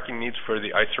predominant parking needs for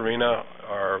the ice arena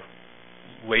are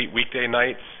late weekday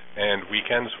nights and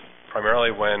weekends, primarily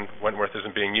when Wentworth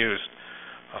isn't being used.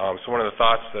 So one of the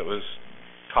thoughts that was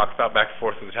talked about back and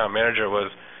forth with the town manager was,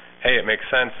 hey, it makes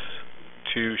sense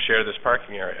to share this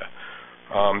parking area.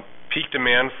 Peak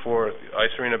demand for the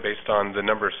ice arena based on the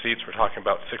number of seats, we're talking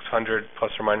about 600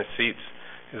 plus or minus seats,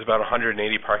 is about 180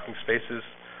 parking spaces.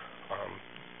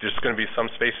 There's going to be some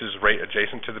spaces right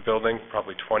adjacent to the building,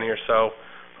 probably 20 or so,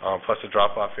 plus a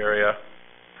drop-off area.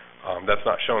 That's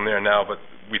not shown there now, but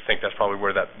we think that's probably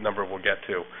where that number will get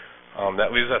to.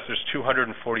 That leaves us, there's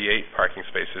 248 parking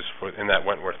spaces in that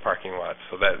Wentworth parking lot.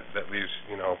 So that leaves,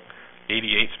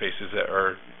 88 spaces that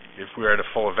are, if we were at a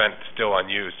full event, still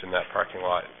unused in that parking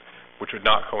lot, which would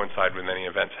not coincide with any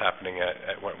events happening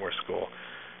at Wentworth School.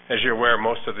 As you're aware,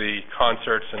 most of the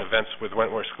concerts and events with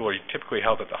Wentworth School are typically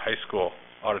held at the high school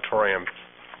auditorium.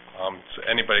 So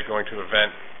anybody going to an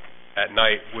event at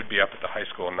night would be up at the high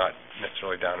school and not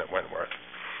necessarily down at Wentworth.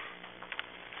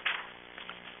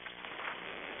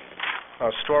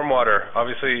 Stormwater,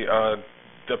 obviously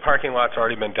the parking lot's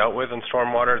already been dealt with in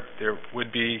stormwater. There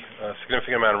would be a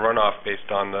significant amount of runoff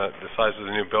based on the size of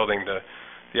the new building.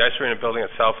 The ice arena building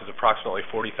itself is approximately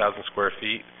 40,000 square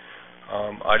feet.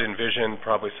 I'd envision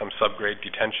probably some subgrade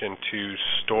detention to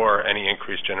store any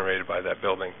increase generated by that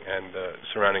building and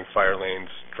surrounding fire lanes,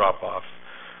 drop-off,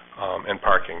 and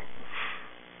parking.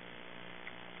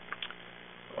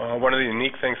 One of the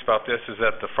unique things about this is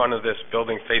that the front of this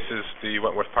building faces the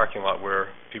Wentworth parking lot where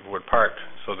people would park,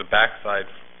 so the back side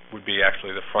would be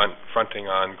actually the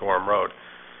fronting on Gorham Road.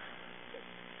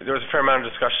 There was a fair amount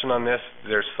of discussion on this.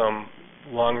 There's some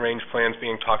long-range plans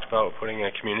being talked about putting a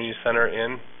community center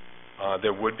in.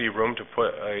 There would be room to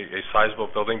put a sizable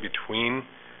building between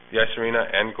the ice arena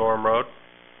and Gorham Road.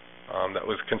 That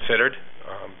was considered.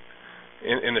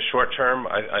 In the short term,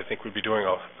 I think we'd be doing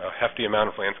a hefty amount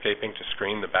of landscaping to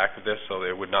screen the back of this so that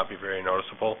it would not be very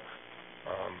noticeable,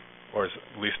 or as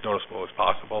least noticeable as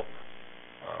possible.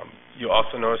 You'll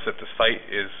also notice that the site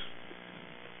is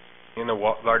in a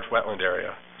large wetland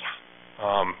area.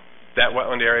 That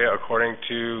wetland area, according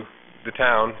to the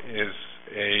town,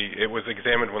 it was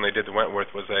examined when they did the Wentworth,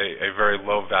 was a very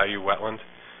low value wetland.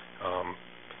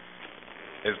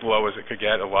 As low as it could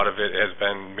get. A lot of it has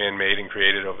been man-made and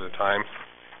created over the time.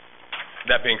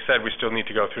 That being said, we still need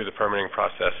to go through the permitting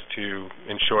process to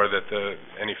ensure that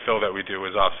any fill that we do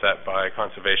is offset by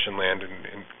conservation land. And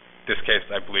in this case,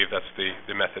 I believe that's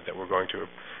the method that we're going to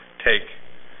take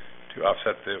to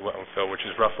offset the wetland fill, which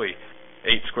is roughly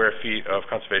 8 square feet of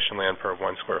conservation land per 1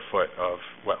 square foot of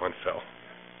wetland fill.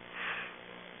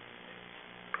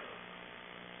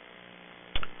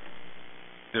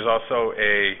 There's also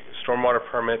a stormwater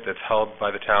permit that's held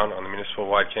by the town on the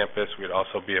municipal-wide campus. We'd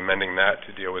also be amending that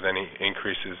to deal with any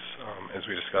increases, as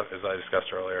I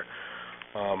discussed earlier,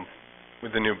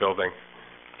 with the new building.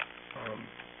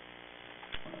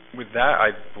 With that,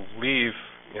 I believe,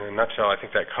 in a nutshell, I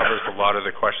think that covers a lot of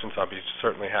the questions. I'll be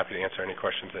certainly happy to answer any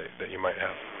questions that you might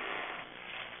have.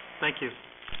 Thank you.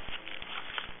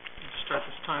 Let's start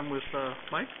this time with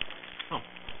Mike.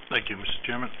 Thank you, Mr.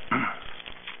 Chairman.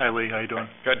 Hi, Lee. How you doing?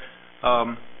 Good.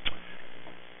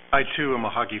 I, too, am a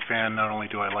hockey fan. Not only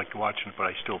do I like watching it, but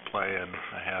I still play, and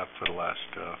I have for the last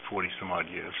 40-some-odd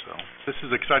years. So this is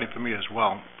exciting for me as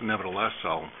well. Nevertheless,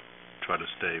 I'll try to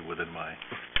stay within my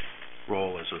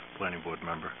role as a planning board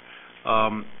member.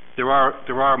 There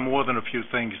are more than a few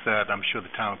things that I'm sure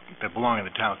that belong in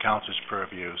the town council's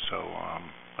purview. So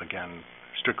again,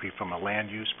 strictly from a land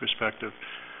use perspective,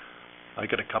 I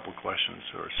got a couple questions,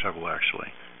 or several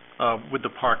actually. With the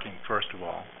parking, first of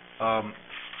all,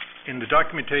 in the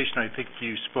documentation, I think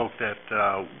you spoke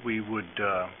that we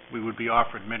would be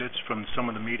offered minutes from some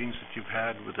of the meetings that you've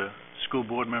had with the school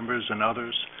board members and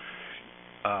others.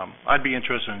 I'd be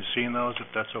interested in seeing those, if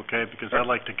that's okay, because I'd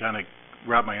like to kind of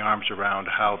wrap my arms around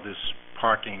how this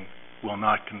parking will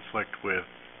not conflict with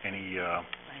any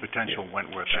potential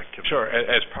Wentworth activity. Sure.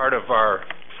 As part of our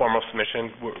formal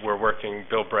submission, we're working,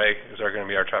 Bill Bray is going to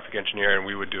be our traffic engineer, and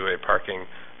we would do a parking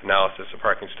analysis, a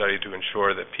parking study to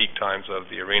ensure that peak times of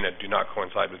the arena do not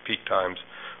coincide with peak times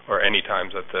or any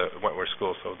times at the Wentworth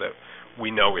School, so that we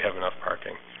know we have enough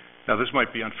parking. Now, this might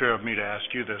be unfair of me to ask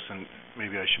you this, and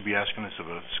maybe I should be asking this of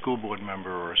a school board member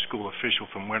or a school official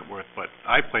from Wentworth, but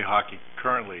I play hockey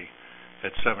currently at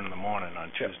 7 in the morning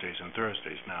on Tuesdays and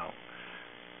Thursdays now.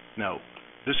 Now,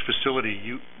 this facility,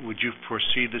 would you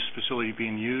foresee this facility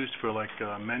being used for like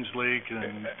men's league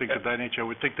and things of that nature? I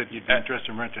would think that you'd be interested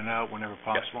in renting out whenever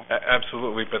possible. Yes,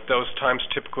 absolutely, but those times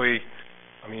typically,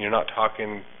 I mean, you're not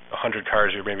talking 100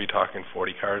 cars, you're maybe talking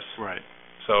 40 cars. Right.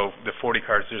 So the 40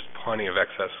 cars, there's plenty of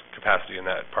excess capacity in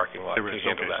that parking lot to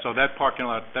handle that. So that parking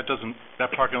lot, that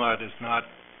parking lot is not,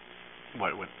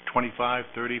 what, 25,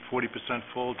 30, 40%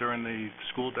 full during the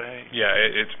school day? Yeah,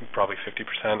 it's probably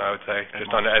 50%, I would say.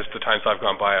 Just on as the times I've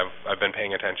gone by, I've been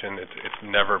paying attention. It's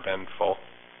never been full.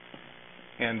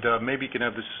 And maybe you can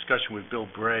have this discussion with Bill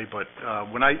Bray, but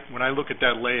when I look at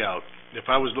that layout, if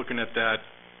I was looking at that,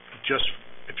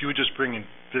 if you were just bringing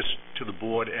this to the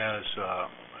board as a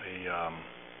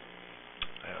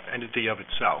entity of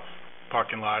itself,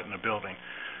 parking lot and a building,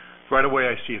 right away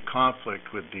I see a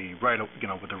conflict with the right of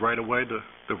way,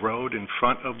 the road in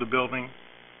front of the building,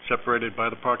 separated by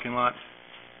the parking lot.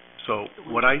 So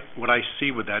what I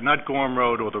see with that, not Gorham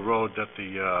Road or the road that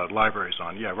the library's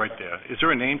on, yeah, right there. Is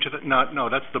there a name to that? No,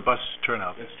 that's the bus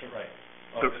turnout. It's to right.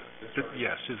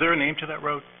 Yes. Is there a name to that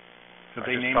road? Have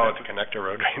they named call it the connector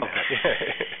road right now.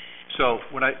 Okay. So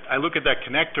when I look at that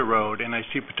connector road and I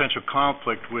see potential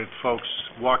conflict with folks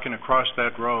walking across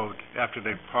that road after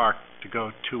they park to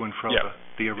go to and from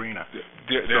the arena.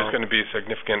 There's going to be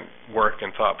significant work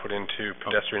and thought put into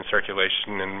pedestrian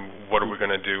circulation and what are we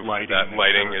going to do with that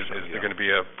lighting? Is there going to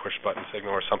be a push-button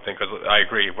signal or something? Because I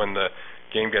agree, when the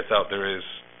game gets out, there is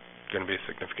going to be a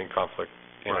significant conflict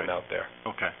in and out there.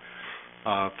 Okay.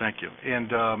 Thank you.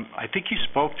 And I think you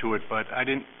spoke to it, but I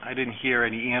didn't hear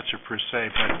any answer per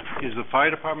se. But is the fire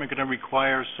department going to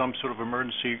require some sort of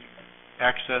emergency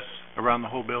access around the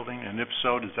whole building? And if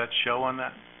so, does that show on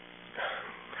that?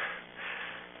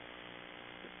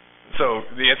 So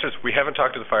the answer is we haven't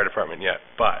talked to the fire department yet,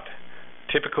 but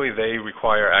typically they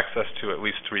require access to at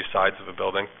least 3 sides of a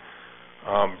building.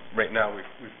 Right now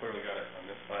we've clearly got it on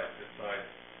this side,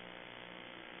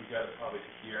 we've got it probably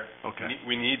to here. Okay.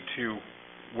 We need to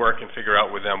work and figure out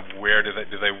with them where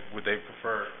would they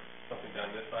prefer something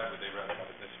done this side? Would they rather have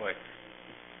it this way?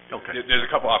 Okay. There's a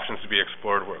couple options to be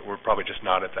explored. We're probably just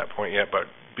not at that point yet, but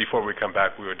before we come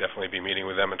back, we would definitely be meeting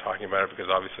with them and talking about it, because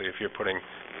obviously if you're putting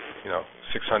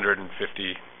 650,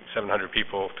 700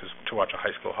 people to watch a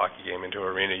high school hockey game into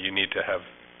an arena, you need to have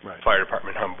fire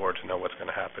department on board to know what's going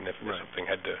to happen if something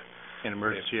had to... And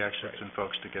emergency exits and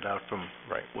folks to get out from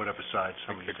whatever side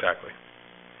somebody's Exactly.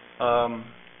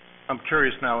 I'm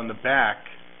curious now, in the back,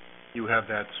 you have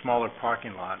that smaller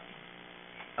parking lot.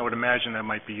 I would imagine that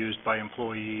might be used by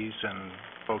employees and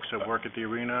folks that work at the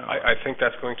arena? I think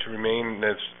that's going to remain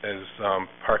as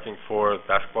parking for the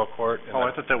basketball court.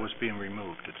 I thought that was being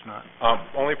removed. It's not?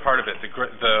 Only part of it.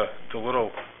 The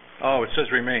little... Oh, it says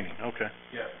remaining. Okay.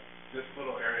 Yeah. This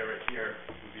little area right here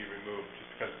would be removed just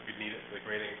because we need it for the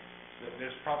grading.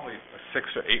 There's probably a 6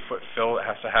 or 8 foot fill that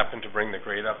has to happen to bring the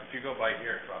grade up. If you go by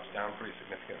here, it drops down pretty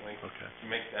significantly. Okay. To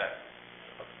make that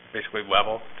basically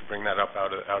level, to bring that up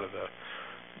out of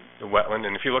the wetland.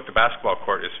 And if you look, the basketball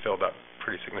court is filled up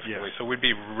pretty significantly. So we'd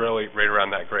be really right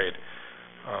around that grade.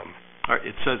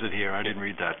 It says it here. I didn't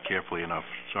read that carefully enough.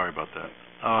 Sorry about that.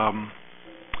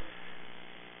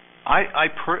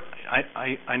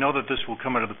 I know that this will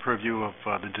come out of the purview of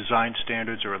the design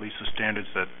standards, or at least the standards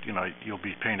that you'll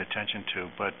be paying attention to.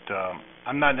 But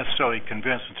I'm not necessarily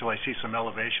convinced until I see some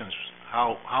elevations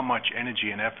how much energy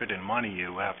and effort and money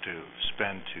you have to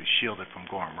spend to shield it from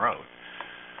Gorham Road.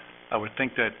 I would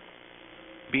think that,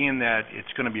 being that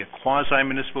it's going to be a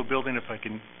quasi-municipal building, if I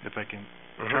can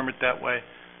term it that way,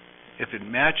 if it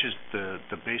matches the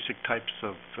basic types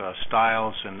of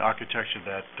styles and architecture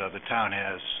that the town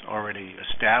has already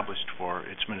established for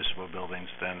its municipal buildings,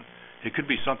 then it could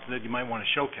be something that you might want to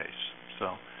showcase,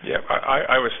 so. Yeah,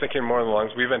 I was thinking more along the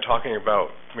lines, we've been talking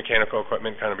about mechanical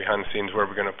equipment kind of behind the scenes, where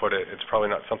we're going to put it. It's probably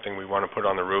not something we want to put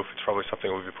on the roof. It's probably something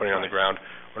we'll be putting on the ground.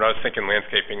 When I was thinking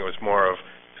landscaping, it was more of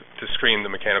to screen the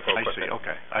mechanical equipment. I see,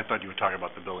 okay. I thought you were talking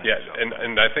about the building Yeah, itself.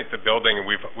 and I think the building,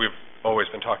 we've always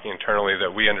been talking internally that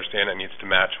we understand it needs to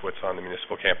match what's on the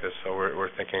municipal campus, so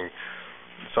we're thinking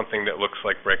something that looks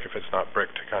like brick, if it's not brick,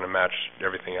 to kind of match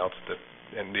everything else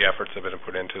and the efforts that have been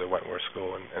put into the Wentworth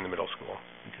School and the middle school.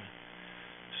 Okay.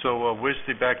 So where's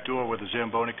the back door where the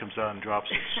Zamboni comes out and drops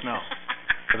the snow?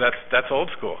 So that's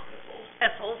old school.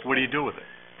 That's old. What do you do with it?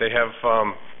 They have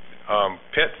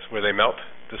pits where they melt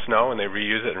the snow and they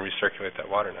reuse it and recirculate that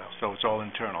water now. So it's all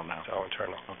internal now? It's all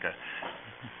internal. Okay.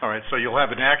 All right, so you'll have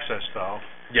an access valve?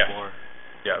 Yes. For...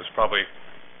 Yeah, it was probably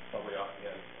off the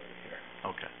end right here.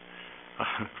 Okay.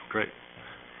 Great.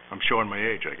 I'm showing my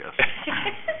age, I guess.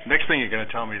 Next thing you're going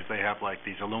to tell me is they have like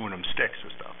these aluminum sticks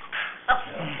and stuff.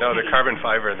 No, they're carbon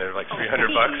fiber and they're like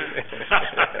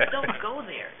 $300. Don't go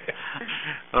there.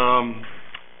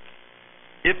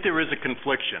 If there is a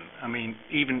confliction, I mean,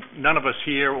 even none of us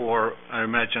here, or I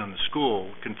imagine in the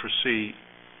school, can foresee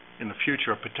in the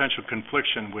future a potential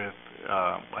confliction with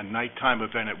a nighttime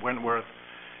event at Wentworth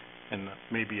and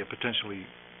maybe a potentially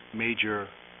major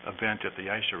event at the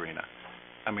ice arena.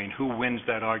 I mean, who wins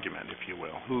that argument, if you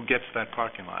will? Who gets that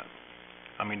parking lot?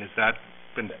 I mean, has that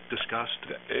been discussed?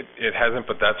 It hasn't,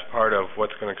 but that's part of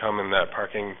what's going to come in that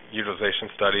parking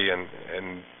utilization study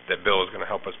and that Bill is going to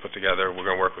help us put together. We're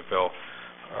going to work with Bill.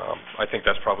 I think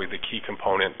that's probably the key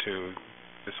component to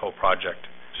this whole project.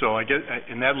 So I get,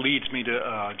 and that leads me to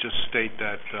just state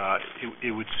that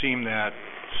it would seem that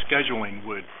scheduling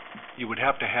you would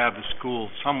have to have the school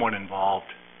somewhat involved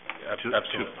to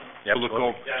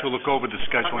look over the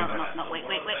scheduling. No, wait.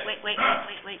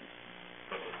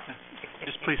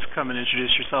 Just please come and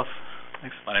introduce yourself.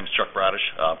 Thanks. My name is Chuck Bradish,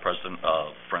 President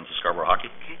of Friends of Scarborough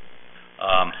Hockey.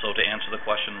 So to answer the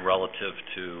question relative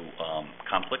to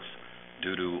conflicts,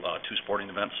 due to two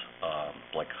sporting events,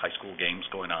 like high school games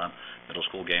going on, middle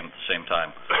school game at the same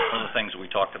time. One of the things that we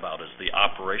talked about is the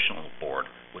operational board,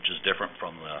 which is different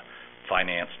from the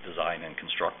finance, design, and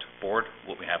construct board,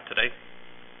 what we have today,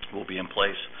 will be in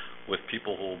place with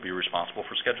people who will be responsible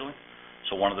for scheduling.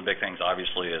 So one of the big things,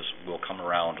 obviously, is we'll come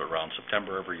around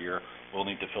September every year. We'll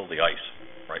need to fill the ice,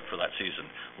 right, for that season.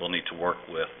 We'll need to work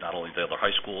with not only the other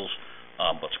high schools,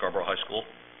 but Scarborough High School,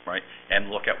 right, and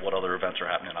look at what other events are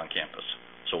happening on campus.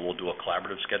 So we'll do a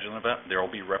collaborative scheduling event. There will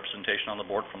be representation on the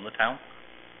board from the town,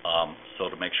 so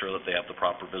to make sure that they have the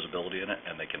proper visibility in it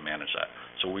and they can manage that.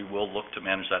 So we will look to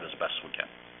manage that as best we can.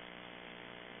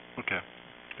 Okay,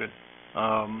 good.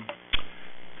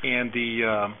 And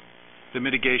the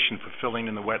mitigation for filling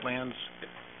in the wetlands,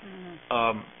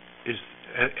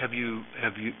 have you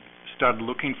started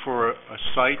looking for a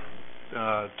site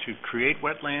to create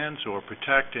wetlands or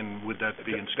protect, and would that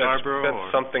be in Scarborough?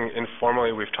 That's something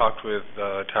informally we've talked with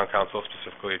town council,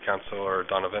 specifically Councilor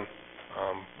Donovan.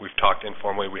 We've talked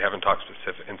informally. We haven't talked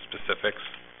in specifics.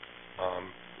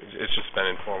 It's just been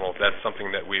informal. That's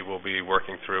something that we will be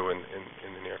working through in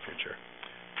the near future.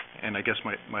 And I guess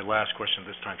my last question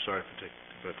this time, sorry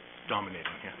for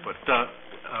dominating here, but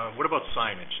what about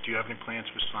signage? Do you have any plans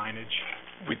for signage?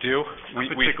 We do. I'm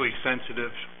particularly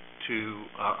sensitive to,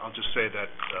 I'll just say that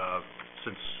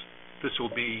since this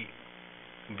will be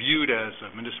viewed as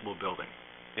a municipal building.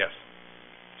 Yes.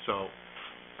 So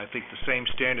I think the same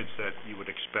standards that you would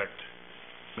expect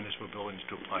municipal buildings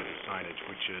to apply to signage,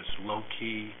 which is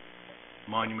low-key,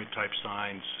 monument-type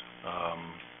signs,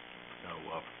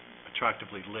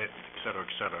 attractively lit, et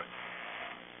cetera,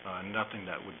 nothing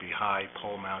that would be high,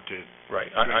 pole-mounted, right.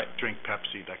 Drink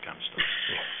Pepsi, that kind of stuff.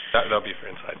 That'll be for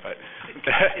inside, but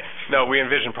no, we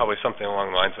envision probably something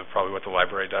along the lines of probably what the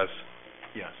library does.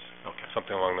 Yes, okay.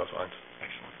 Something along those lines.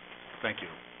 Excellent. Thank you,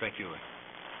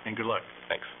 and good luck.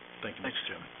 Thanks. Thank you, Mr.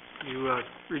 Chairman. You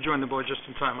rejoined the board just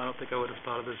in time. I don't think I would have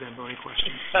thought of the Zamboni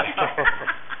question.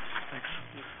 Thanks.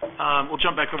 We'll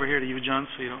jump back over here to you, John,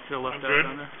 so you don't feel left out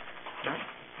on there. All right.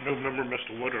 No member,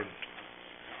 Mr. Woodard,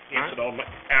 asked all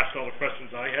the questions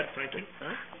I had. Thank you.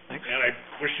 All right. Thanks. And I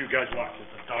wish you guys luck.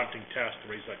 It's a daunting task to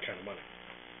raise that kind of money.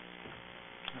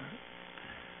 All right.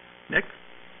 Nick?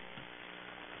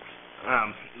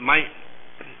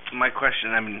 My question,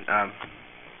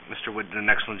 Mr. Wood did an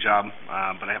excellent job,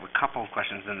 but I have a couple of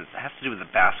questions, and it has to do with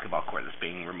the basketball court that's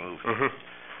being removed. Mm-hmm.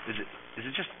 Is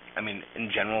it just,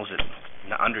 in general, is it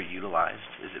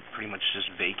underutilized? Is it pretty much just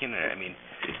vacant?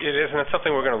 It is, and it's something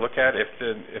we're going to look at if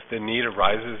the need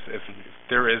arises. If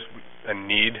there is a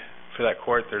need for that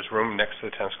court. There's room next to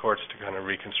the tennis courts to kind of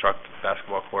reconstruct the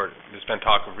basketball court. There's been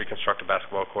talk of reconstruct a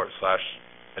basketball court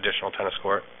 / additional tennis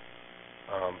court.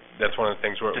 That's one of the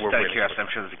things we're just out of waiting curiosity, for.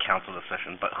 I'm sure there's a council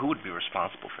discussion, but who would be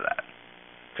responsible for that?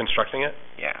 Constructing it?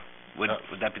 Yeah. Would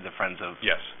that be the Friends of?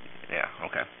 Yes. Yeah.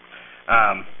 Okay.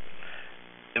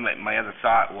 And my other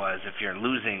thought was, if you're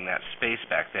losing that space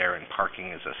back there and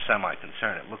parking is a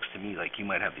semi-concern, it looks to me like you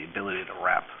might have the ability to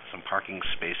wrap some parking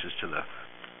spaces to the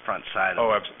front side of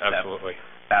absolutely.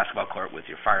 that basketball court with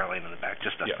your fire lane in the back.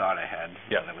 Just a Yeah. thought I had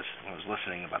Yeah. when I was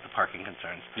listening about the parking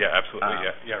concerns. Yeah, absolutely.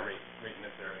 Right in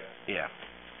this area. Yeah.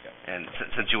 Yeah. And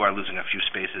since you are losing a few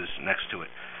spaces next to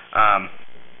it.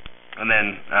 And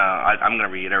then I'm going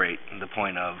to reiterate the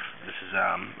point of this is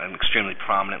an extremely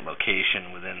prominent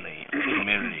location within the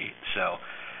community. So,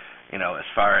 as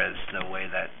far as the way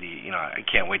that I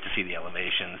can't wait to see the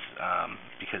elevations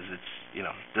because it's,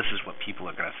 this is what people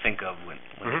are going to think of when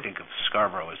they think of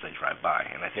Scarborough as they drive by.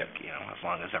 And I think, as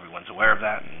long as everyone's aware of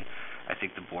that, and I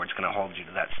think the board's going to hold you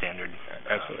to that standard.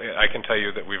 Absolutely. I can tell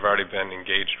you that we've already been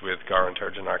engaged with Gar and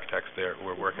Turgeon Architects there.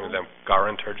 We're working with them. Gar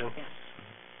and Turgeon? Yes.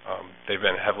 They've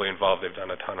been heavily involved. They've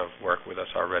done a ton of work with us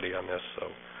already on this.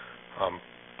 So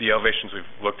the elevations we've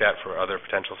looked at for other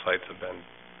potential sites have been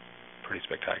pretty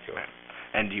spectacular.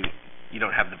 And you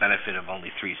don't have the benefit of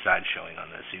only 3 sides showing on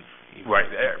this. You've right.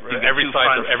 Every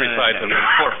side of it.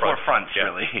 4 fronts, yeah.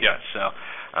 really. Yeah. So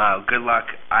good luck.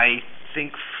 I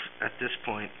think at this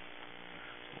point,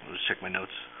 let's check my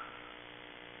notes.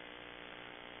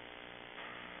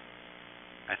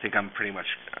 I think I'm pretty much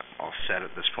all set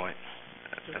at this point.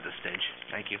 At this stage.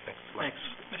 Thank you. Thanks.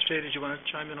 Mr. A, did you want to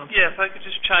chime in on that? Yeah, if I could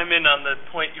just chime in on the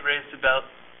point you raised about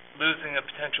losing a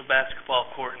potential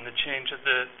basketball court and the change of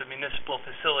the municipal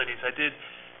facilities. I did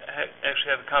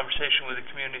actually have a conversation with the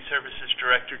community services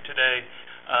director today,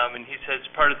 and he says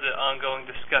part of the ongoing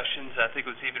discussions, I think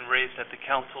it was even raised at the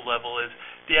council level, is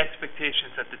the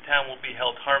expectations that the town will be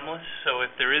held harmless. So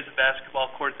if there is a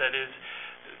basketball court that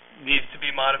needs to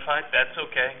be modified, that's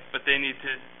okay, but they need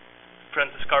to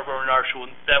Friends of Scarborough and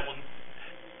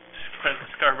Friends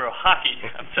of Scarborough Hockey,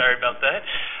 I'm sorry about that,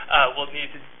 will need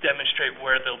to demonstrate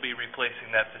where they'll be replacing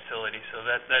that facility. So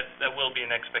that will be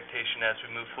an expectation as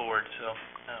we move forward. So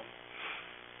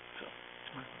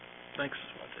Thanks.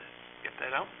 just wanted to get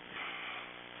that out.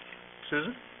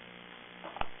 Susan?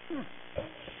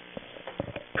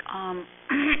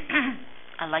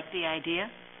 I like the idea.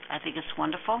 I think it's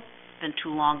wonderful. It's been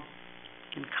too long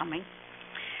in coming.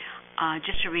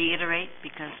 Just to reiterate,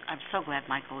 because I'm so glad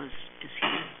Michael is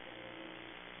here,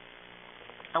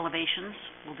 elevations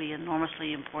will be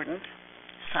enormously important.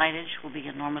 Signage will be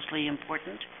enormously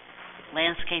important.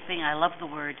 Landscaping, I love the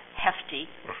word hefty,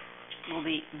 will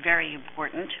be very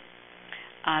important.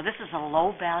 This is a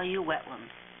low-value wetland.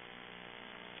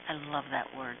 I love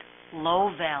that word,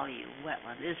 low-value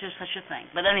wetland. Is there such a thing?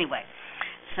 But anyway,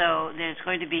 so there's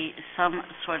going to be some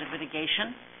sort of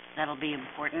mitigation. That'll be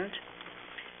important.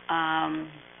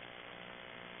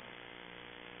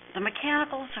 The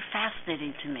mechanicals are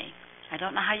fascinating to me. I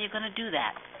don't know how you're going to do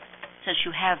that, since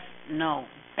you have no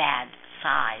bad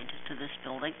side to this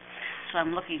building. So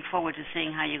I'm looking forward to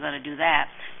seeing how you're going to do that.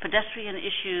 Pedestrian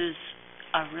issues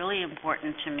are really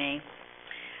important to me.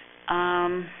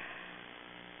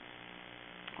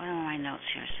 What do my notes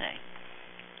here say?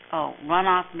 Oh,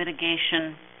 runoff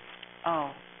mitigation.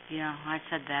 Oh, yeah, I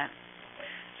said that.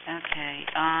 Okay.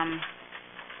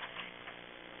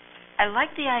 I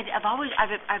like the idea.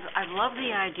 I've loved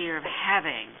the idea of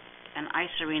having an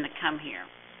ice arena come here.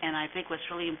 And I think what's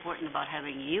really important about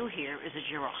having you here is that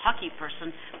you're a hockey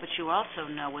person, but you also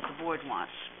know what the board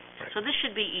wants. Right. So this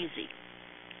should be easy.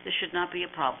 This should not be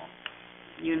a problem.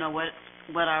 You know what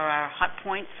are our hot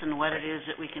points and what it is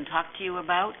that we can talk to you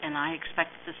about, and I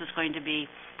expect that this is going to be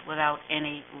without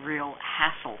any real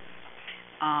hassle.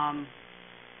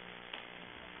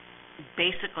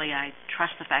 Basically, I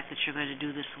trust the fact that you're going to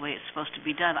do this the way it's supposed to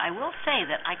be done. I will say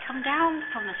that I come down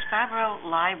from the Scarborough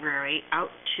Library out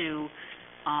to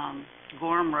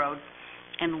Gorham Road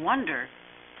and wonder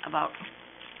about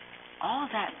all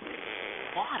that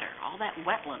water, all that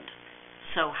wetland.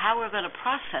 So how we're going to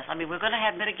process, I mean, we're going to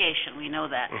have mitigation, we know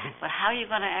that, but how are you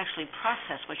going to actually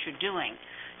process what you're doing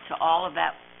to all of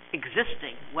that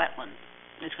existing wetland?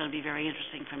 It's going to be very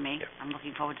interesting for me. Yep. I'm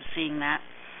looking forward to seeing that.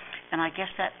 And I guess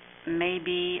that may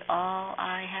be all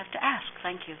I have to ask.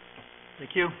 Thank you.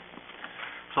 Thank you.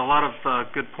 So a lot of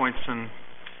good points and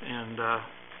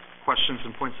questions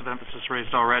and points of emphasis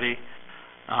raised already.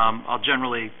 I'll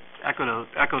generally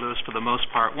echo those for the most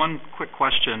part. One quick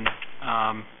question,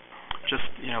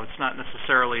 it's not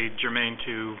necessarily germane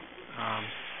to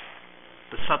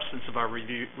the substance of our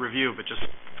review, but just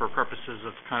for purposes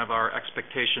of kind of our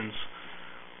expectations,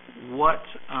 what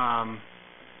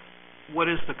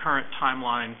is the current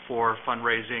timeline for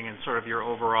fundraising and sort of your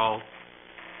overall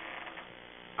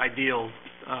ideal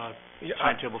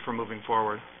timetable for moving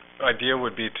forward? Ideal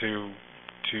would be to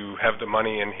have the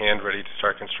money in hand ready to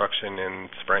start construction in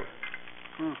spring.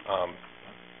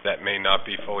 That may not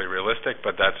be fully realistic,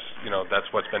 but that's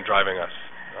what's been driving us,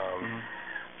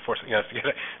 forcing us to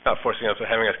not forcing us, but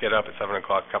having us get up at 7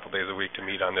 o'clock a couple days a week to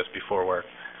meet on this before work.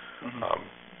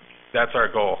 That's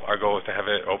our goal. Our goal is to have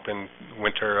it open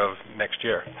winter of next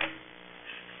year.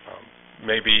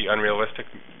 May be unrealistic,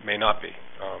 may not be.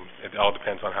 It all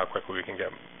depends on how quickly we can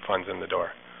get funds in the door.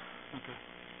 Okay.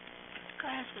 Can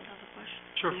I ask another question?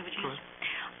 Sure. Do you have a chance?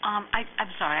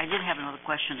 I'm sorry, I did have another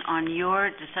question. On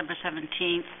your December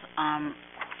 17th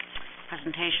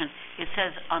presentation, it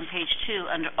says on page 2,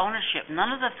 under ownership,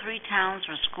 none of the 3 towns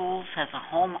or schools has a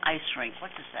home ice rink. What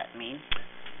does that mean?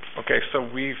 Okay, so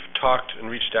we've talked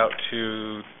and reached out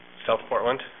to South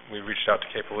Portland. We've reached out to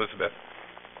Cape Elizabeth.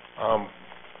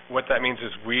 What that means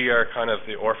is we are kind of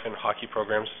the orphan hockey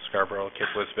programs, Scarborough, Cape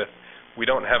Elizabeth. We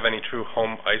don't have any true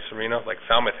home ice arena, like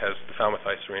Falmouth has the Falmouth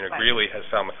Ice Arena, Right. Greeley has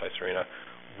Falmouth Ice Arena.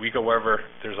 We go wherever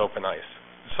there's open ice.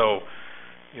 So,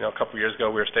 a couple of years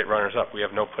ago we were state runners-up. We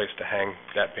have no place to hang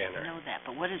that banner. I know that,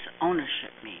 but what does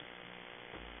ownership mean?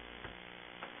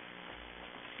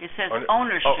 It says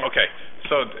ownership. Oh, okay.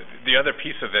 So the other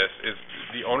piece of this is,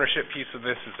 the ownership piece of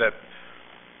this is that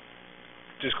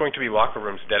there's going to be locker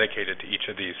rooms dedicated to each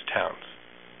of these towns.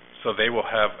 So they will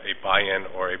have a buy-in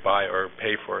or a buy or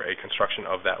pay for a construction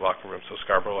of that locker room. So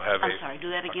Scarborough will have I'm sorry, do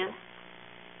that again?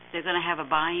 They're going to have a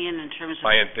buy-in in terms of...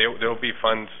 Buy-in. There will be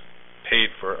funds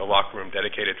paid for a locker room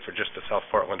dedicated for just the South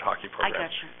Portland hockey I program.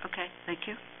 got you. Okay, thank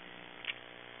you.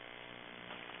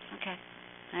 Okay,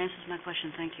 that answers my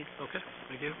question. Thank you. Okay,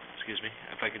 thank you. Excuse me,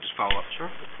 if I could just follow up. Sure.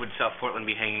 Would South Portland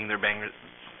be hanging their banners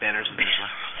and things like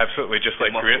that? Absolutely, just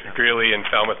like Greeley and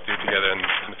Falmouth do together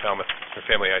in the Falmouth or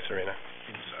Family Ice Arena.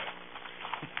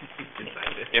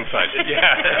 Inside,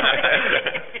 yeah.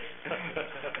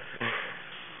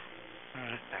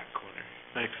 Back corner.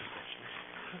 Thanks.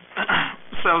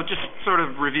 So just sort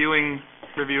of reviewing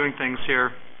things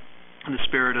here in the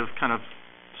spirit of kind of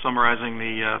summarizing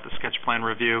the sketch plan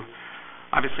review.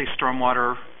 Obviously,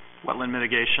 stormwater, wetland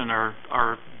mitigation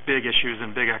are big issues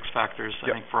and big X factors,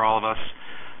 I think, for all of us.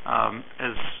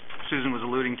 As Susan was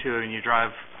alluding to, and you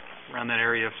drive around that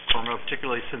area of Storm Road,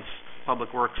 particularly since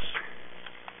Public Works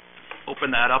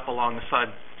opened that up along the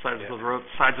sides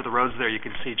of the roads there, you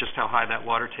can see just how high that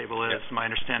water table is. My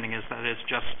understanding is that it's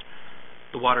just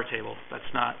the water table. That's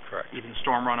not even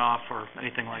storm runoff or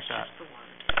anything like that.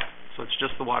 So it's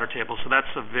just the water table. So that's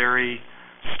a very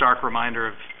stark reminder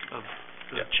of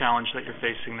the challenge that you're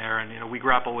facing there. And we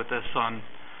grapple with this on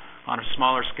a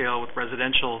smaller scale with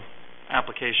residential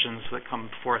applications that come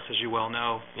before us, as you well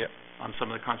know, on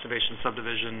some of the conservation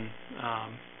subdivision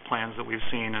plans that we've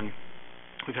seen, and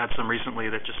we've had some recently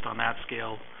that just on that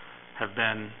scale have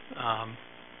been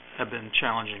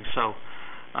challenging. So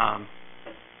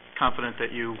confident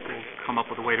that you will come up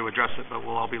with a way to address it, but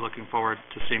we'll all be looking forward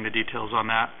to seeing the details on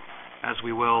that, as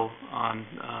we will on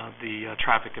the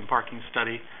traffic and parking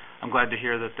study. I'm glad to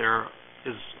hear that there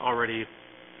is already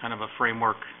kind of a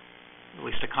framework, at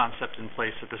least a concept in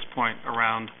place at this point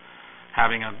around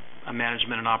having a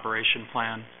management and operation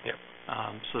plan,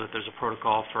 so that there's a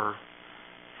protocol for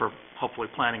hopefully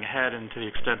planning ahead, and to the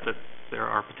extent that there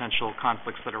are potential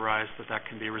conflicts that arise, that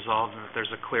can be resolved, and that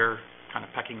there's a clear kind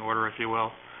of pecking order, if you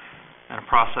will, and a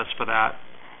process for that.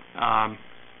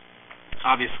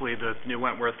 Obviously, the new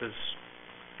Wentworth is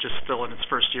just still in its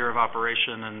first year of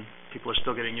operation, and people are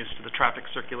still getting used to the traffic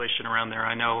circulation around there.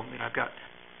 I know, I've got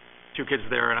 2 kids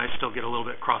there, and I still get a little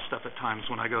bit crossed up at times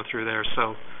when I go through there.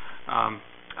 So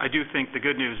I do think the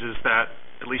good news is that,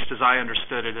 at least as I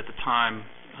understood it at the time,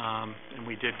 and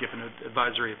we did give an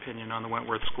advisory opinion on the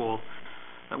Wentworth School,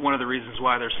 that one of the reasons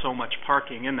why there's so much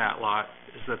parking in that lot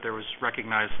is that there was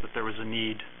recognized that there was a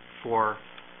need for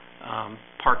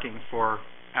parking for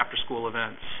after-school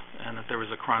events, and that there was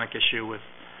a chronic issue with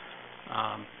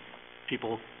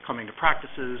people coming to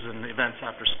practices and events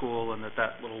after school, and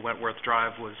that little Wentworth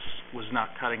Drive was not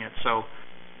cutting it. So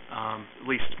at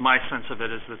least my sense of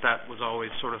it is that was always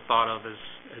sort of thought of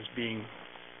as being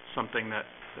something that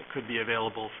could be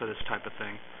available for this type of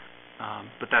thing.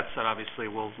 But that said, obviously,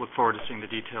 we'll look forward to seeing the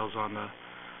details on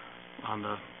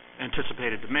the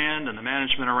anticipated demand and the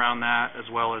management around that, as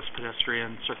well as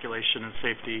pedestrian circulation and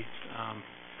safety.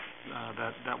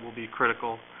 That will be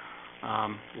critical.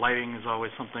 Lighting is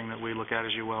always something that we look at,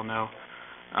 as you well know.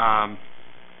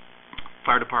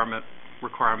 Fire department,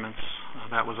 requirements,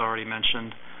 that was already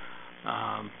mentioned.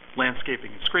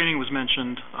 Landscaping and screening was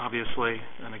mentioned, obviously,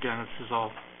 and again, this is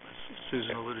all, as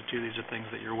Susan alluded to, these are things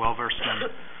that you're well versed in.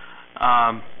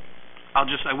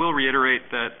 I will reiterate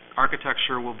that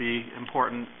architecture will be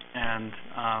important, and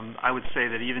I would say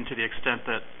that even to the extent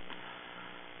that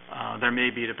there may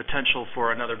be the potential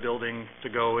for another building to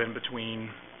go in between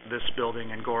this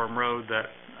building and Gorham Road,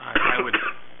 that I would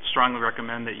strongly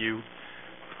recommend that you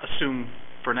assume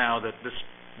for now that this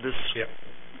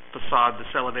facade, this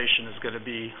elevation is going to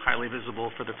be highly visible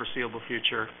for the foreseeable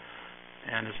future.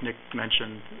 And as Nick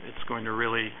mentioned, it's going to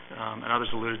really, and others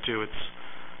alluded to, it's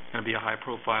going to be a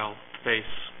high-profile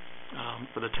face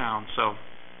for the town. So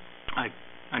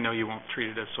I know you won't treat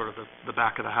it as sort of the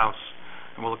back of the house,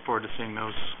 and we'll look forward to seeing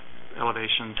those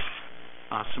elevations.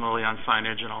 Similarly on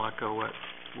signage, and I'll echo what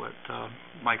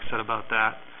Mike said about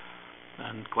that.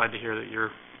 And glad to hear that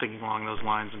you're thinking along those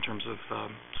lines in terms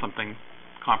of something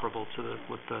comparable to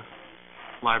what the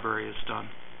library has done.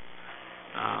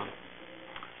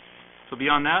 So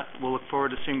beyond that, we'll look forward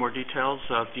to seeing more details.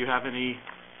 Do you have any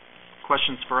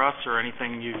questions for us, or any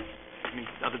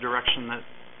other direction that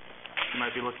you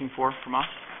might be looking for from us?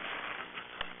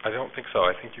 I don't think so.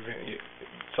 I think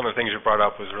some of the things you brought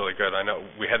up was really good. I know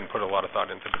we hadn't put a lot of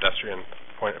thought into pedestrian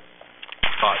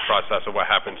thought process of what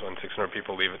happens when 600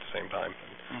 people leave at the same time.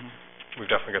 We've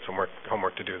definitely got some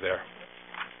homework to do there.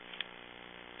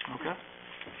 Okay.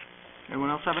 Anyone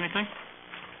else have anything?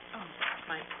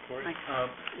 Mike.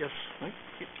 Yes,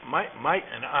 Mike.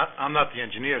 I'm not the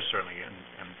engineer certainly, and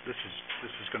this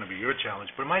is going to be your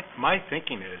challenge. But my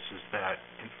thinking is that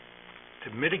to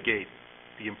mitigate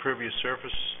the impervious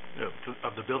surface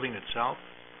of the building itself,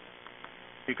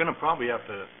 you're going to probably have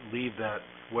to leave that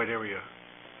wet area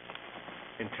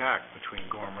intact between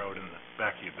Gorham Road and the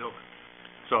back of your building.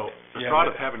 So the thought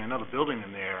of having another building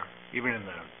in there, even in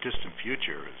the distant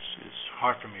future, is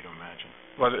hard for me to imagine.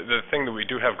 Well, the thing that we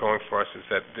do have going for us is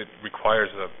that it requires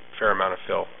a fair amount of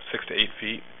fill, 6 to 8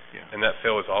 feet, and that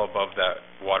fill is all above that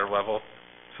water level.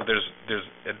 So there's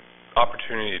an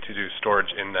opportunity to do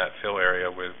storage in that fill area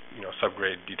with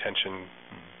subgrade detention,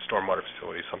 stormwater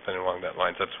facilities, something along that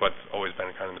lines. That's what's always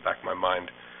been kind of in the back of my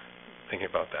mind thinking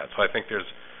about that. So I think there's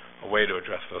a way to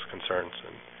address those concerns,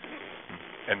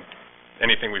 and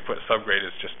anything we put subgrade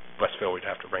is just less fill we'd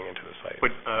have to bring into the site.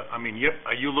 But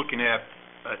are you looking at?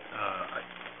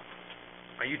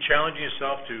 Are you challenging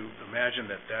yourself to imagine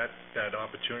that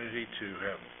opportunity to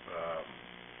have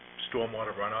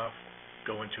stormwater runoff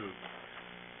go into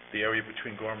the area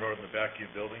between Gorham Road and the back of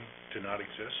your building to not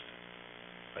exist?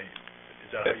 Is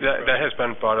that how you that has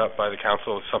been brought up by the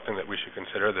council as something that we should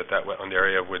consider, that wetland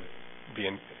area would be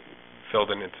filled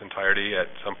in its entirety at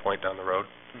some point down the road.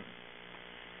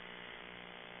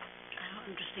 I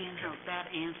don't understand how that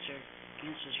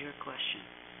answers your question.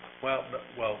 Well,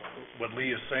 what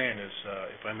Lee is saying is,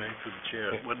 if I may, through the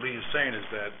chair, what Lee is saying is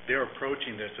that they're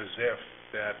approaching this as if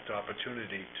that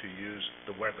opportunity to use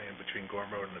the wetland between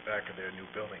Gorham Road and the back of their new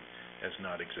building as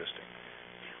not existing.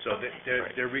 So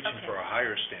they're reaching for a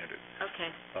higher standard.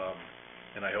 Okay.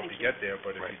 And I hope you get there,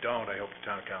 but if you don't, I hope the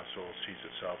town council sees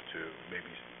itself to maybe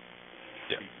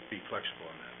be flexible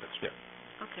on that. That's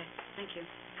Okay, thank you.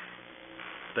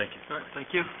 Thank you. All right, thank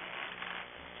you.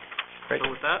 Great.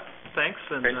 So with that, thanks,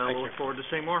 and Great, thank we'll look forward to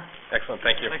seeing more. Excellent,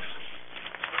 thank you. Thanks.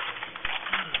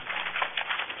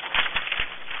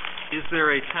 Is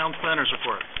there a town planner's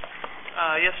report?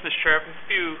 Yes, Mr. Chair, I have a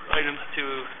few items to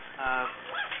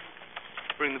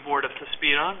bring the board up to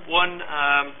speed on. One,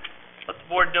 let the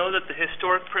board know that the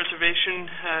Historic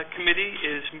Preservation Committee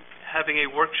is having a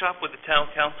workshop with the town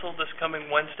council this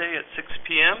coming Wednesday at 6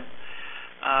 p.m.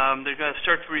 They're going to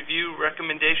start to review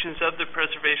recommendations of the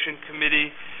Preservation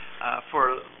Committee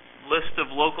for a list of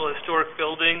local historic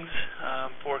buildings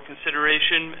for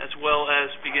consideration, as well as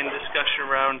begin discussion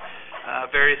around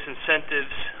various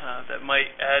incentives that might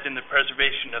add in the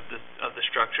preservation of the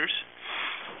structures.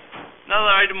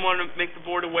 Another item I want to make the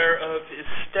board aware of is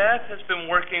staff has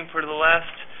been working for the last,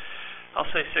 I'll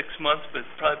say 6 months, but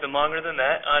it's probably been longer than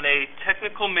that, on a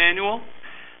technical manual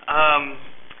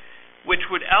which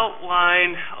would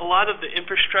outline a lot of the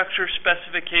infrastructure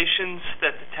specifications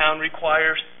that the town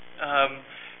requires.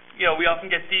 We often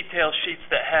get detail sheets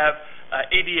that have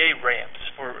ADA ramps,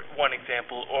 for one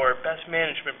example, or best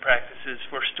management practices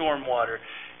for stormwater.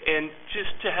 And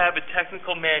just to have a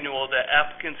technical manual that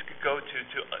applicants could go to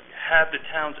have the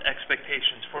town's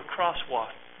expectations for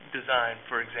crosswalk design,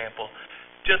 for example.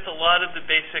 Just a lot of the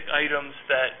basic items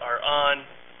that are on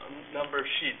a number of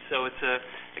sheets. So it's a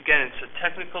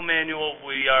technical manual.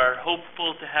 We are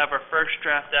hopeful to have our first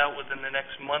draft out within the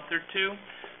next month or two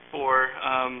for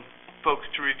folks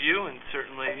to review, and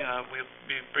certainly we'll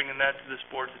be bringing that to this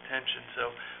board's attention. So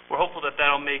we're hopeful that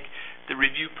that'll make the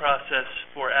review process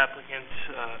for applicants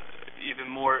even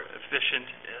more efficient,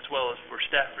 as well as for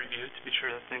staff review, to be sure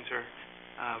that things are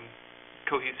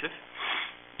cohesive.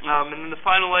 And then the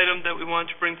final item that we want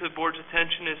to bring to the board's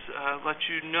attention is let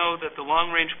you know that the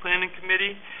Long Range Planning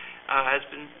Committee has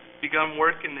begun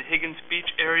work in the Higgins Beach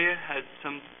area, had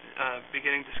some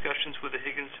beginning discussions with the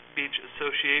Higgins Beach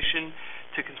Association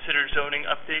to consider zoning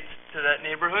updates to that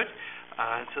neighborhood.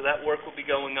 So that work will be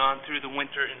going on through the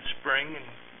winter and spring, and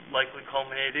likely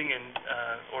culminating in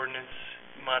ordinance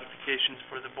modifications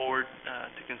for the board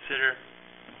to consider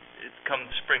come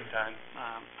springtime.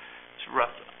 It's a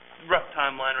rough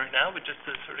timeline right now, but just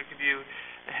to sort of give you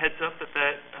a heads up that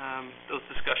those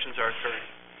discussions are occurring.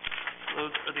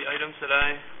 Those are the items that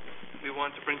we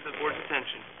want to bring to the board's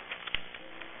attention.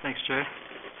 Thanks, Jay.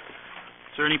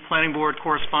 Is there any planning board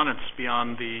correspondence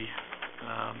beyond the,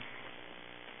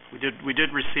 we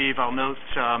did receive, I'll note,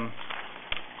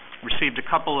 received a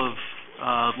couple of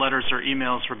letters or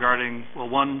emails regarding, well,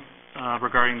 one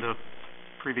regarding the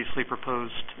previously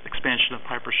proposed expansion of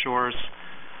Piper Shores,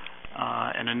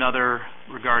 and another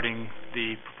regarding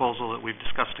the proposal that we've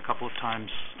discussed a couple of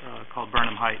times called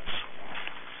Burnham Heights.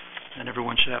 And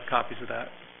everyone should have copies of that.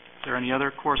 Is there any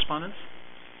other correspondence?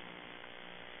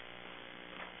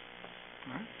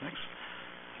 All right, thanks.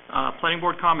 Planning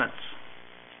board comments.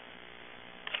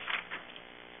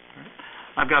 All right.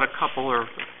 I've got a couple or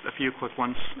a few quick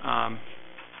ones.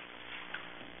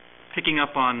 Picking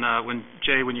up on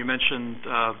when you mentioned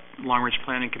Long Range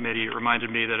Planning Committee, it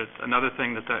reminded me that another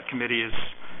thing that committee is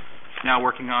now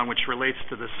working on, which relates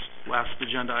to this last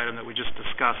agenda item that we just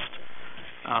discussed,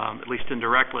 at least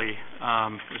indirectly,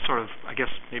 is sort of, I guess,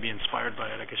 maybe inspired by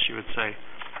it, I guess you would say,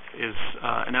 is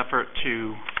an effort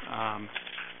to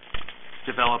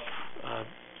develop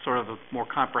sort of a more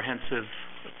comprehensive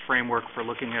framework for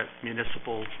looking at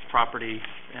municipal property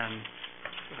and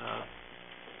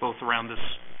both around the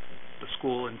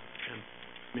school and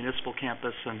municipal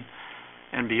campus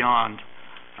and beyond.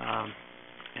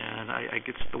 And I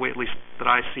guess the way, at least that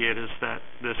I see it, is that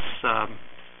this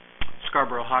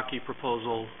Scarborough hockey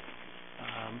proposal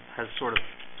has sort of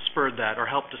spurred that, or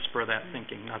helped to spur that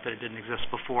thinking. Not that it didn't exist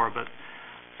before, but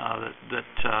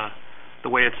that the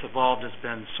way it's evolved has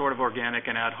been sort of organic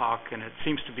and ad hoc, and it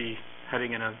seems to be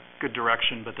heading in a good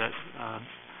direction, but that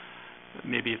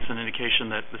maybe it's an indication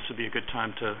that this would be a good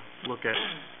time to look at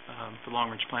the Long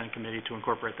Range Planning Committee to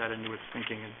incorporate that into its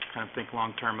thinking and kind of think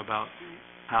long-term about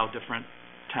how different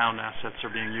town assets are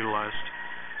being utilized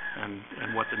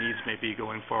and what the needs may be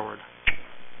going forward.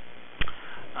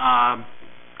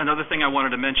 Another thing I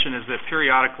wanted to mention is that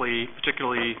periodically,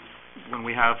 particularly when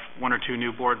we have one or two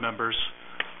new board members,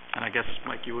 and I guess,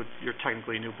 Mike, you're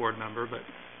technically a new board member, but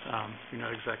you're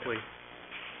not exactly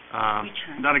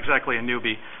a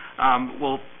newbie.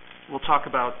 We'll talk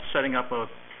about setting up a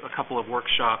couple of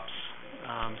workshops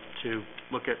to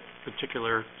look at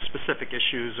particular specific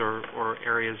issues or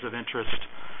areas of interest.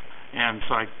 And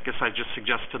so I guess I just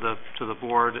suggest to the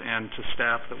board and to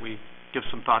staff that we give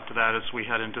some thought to that as we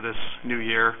head into this new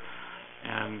year.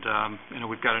 And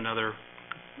we've got another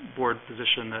board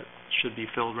position that should be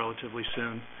filled relatively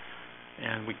soon,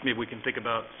 and maybe we can think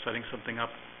about setting something up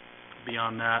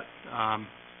beyond that,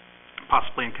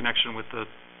 possibly in connection with the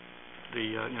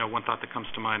one thought that comes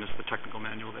to mind is the technical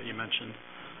manual that you mentioned.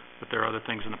 But there are other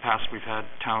things in the past. We've had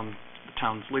the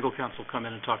town's legal counsel come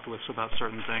in and talk to us about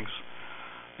certain things,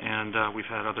 and we've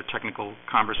had other technical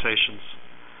conversations.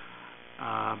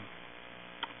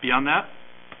 Beyond that,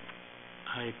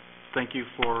 I thank you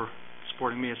for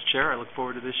supporting me as chair. I look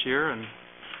forward to this year, and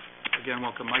again,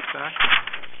 welcome Mike back.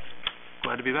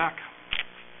 Glad to be back.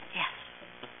 Yes.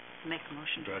 Make a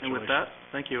motion. And with that,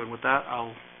 thank you. And with that,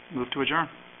 I'll move to adjourn.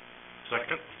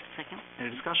 Second. Second.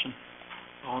 Any discussion?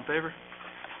 All in favor?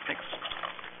 Thanks.